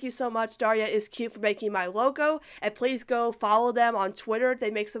again, thank you so much, Daria is cute, for making my logo, and please go follow them on Twitter.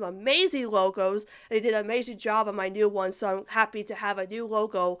 They make some amazing logos. They did an amazing job on my new one, so I'm happy to have a new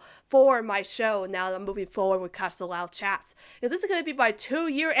logo for my show now that I'm moving forward with Casa Loud Chats. Because this is going to be my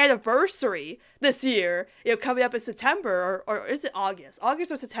 2-year anniversary this year, coming up in September, or is it August?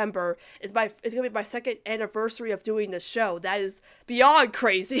 August or September it's going to be my second anniversary of doing this show. That is beyond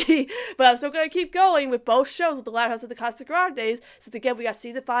crazy, but I'm still going to keep going with both shows, with the Loud House and the Casa Grandes, since again, we got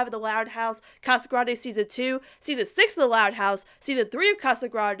season 5 of The Loud House, Casa Grande season 2, season 6 of The Loud House, season 3 of Casa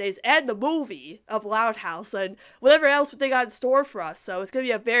Grande's, and the movie of Loud House, and whatever else they got in store for us. So it's going to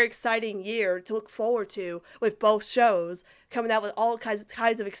be a very exciting year to look forward to with both shows, coming out with all kinds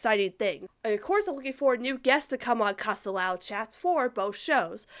of exciting things. And of course, I'm looking for new guests to come on Casa Loud Chats for both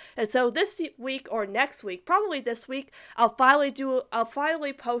shows. And so this week or next week, probably this week, I'll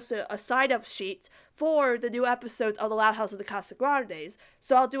finally post a sign-up sheet for the new episodes of The Loud House of the Casa Grandes.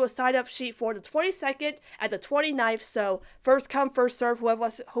 So I'll do a sign-up sheet for the 22nd and the 29th. So first come, first serve,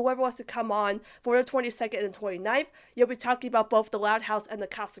 whoever wants to come on for the 22nd and the 29th. You'll be talking about both The Loud House and the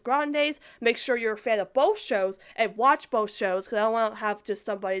Casa Grandes. Make sure you're a fan of both shows and watch both shows, because I don't want to have just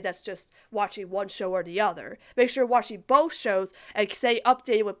somebody that's just watching one show or the other. Make sure you're watching both shows and stay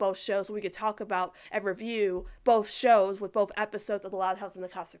updated with both shows so we can talk about and review both shows with both episodes of The Loud House and the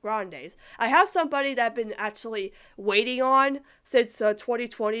Casa Grandes. I have somebody that I've been actually waiting on since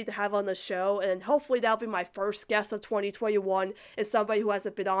 2020 to have on the show, and hopefully that'll be my first guest of 2021, is somebody who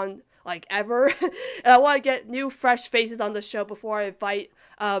hasn't been on like ever. And I want to get new fresh faces on the show before I invite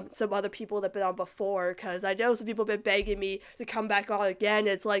some other people that have been on before, because I know some people have been begging me to come back on again.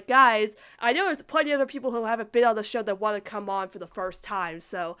 It's like, guys, I know there's plenty of other people who haven't been on the show that want to come on for the first time,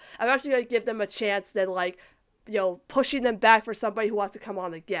 so I'm actually going to give them a chance then, like, pushing them back for somebody who wants to come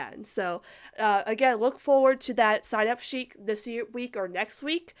on again. So, again, look forward to that sign-up sheet this week or next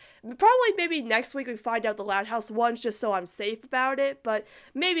week. Probably maybe next week we find out the Loud House ones, just so I'm safe about it, but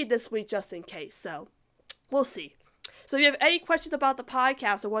maybe this week just in case. So, we'll see. So if you have any questions about the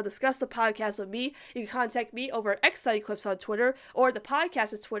podcast or want to discuss the podcast with me, you can contact me over at XStudyClips on Twitter, or the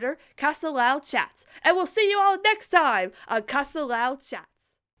podcast's Twitter, Casa Loud Chats. And we'll see you all next time on Casa Loud Chats.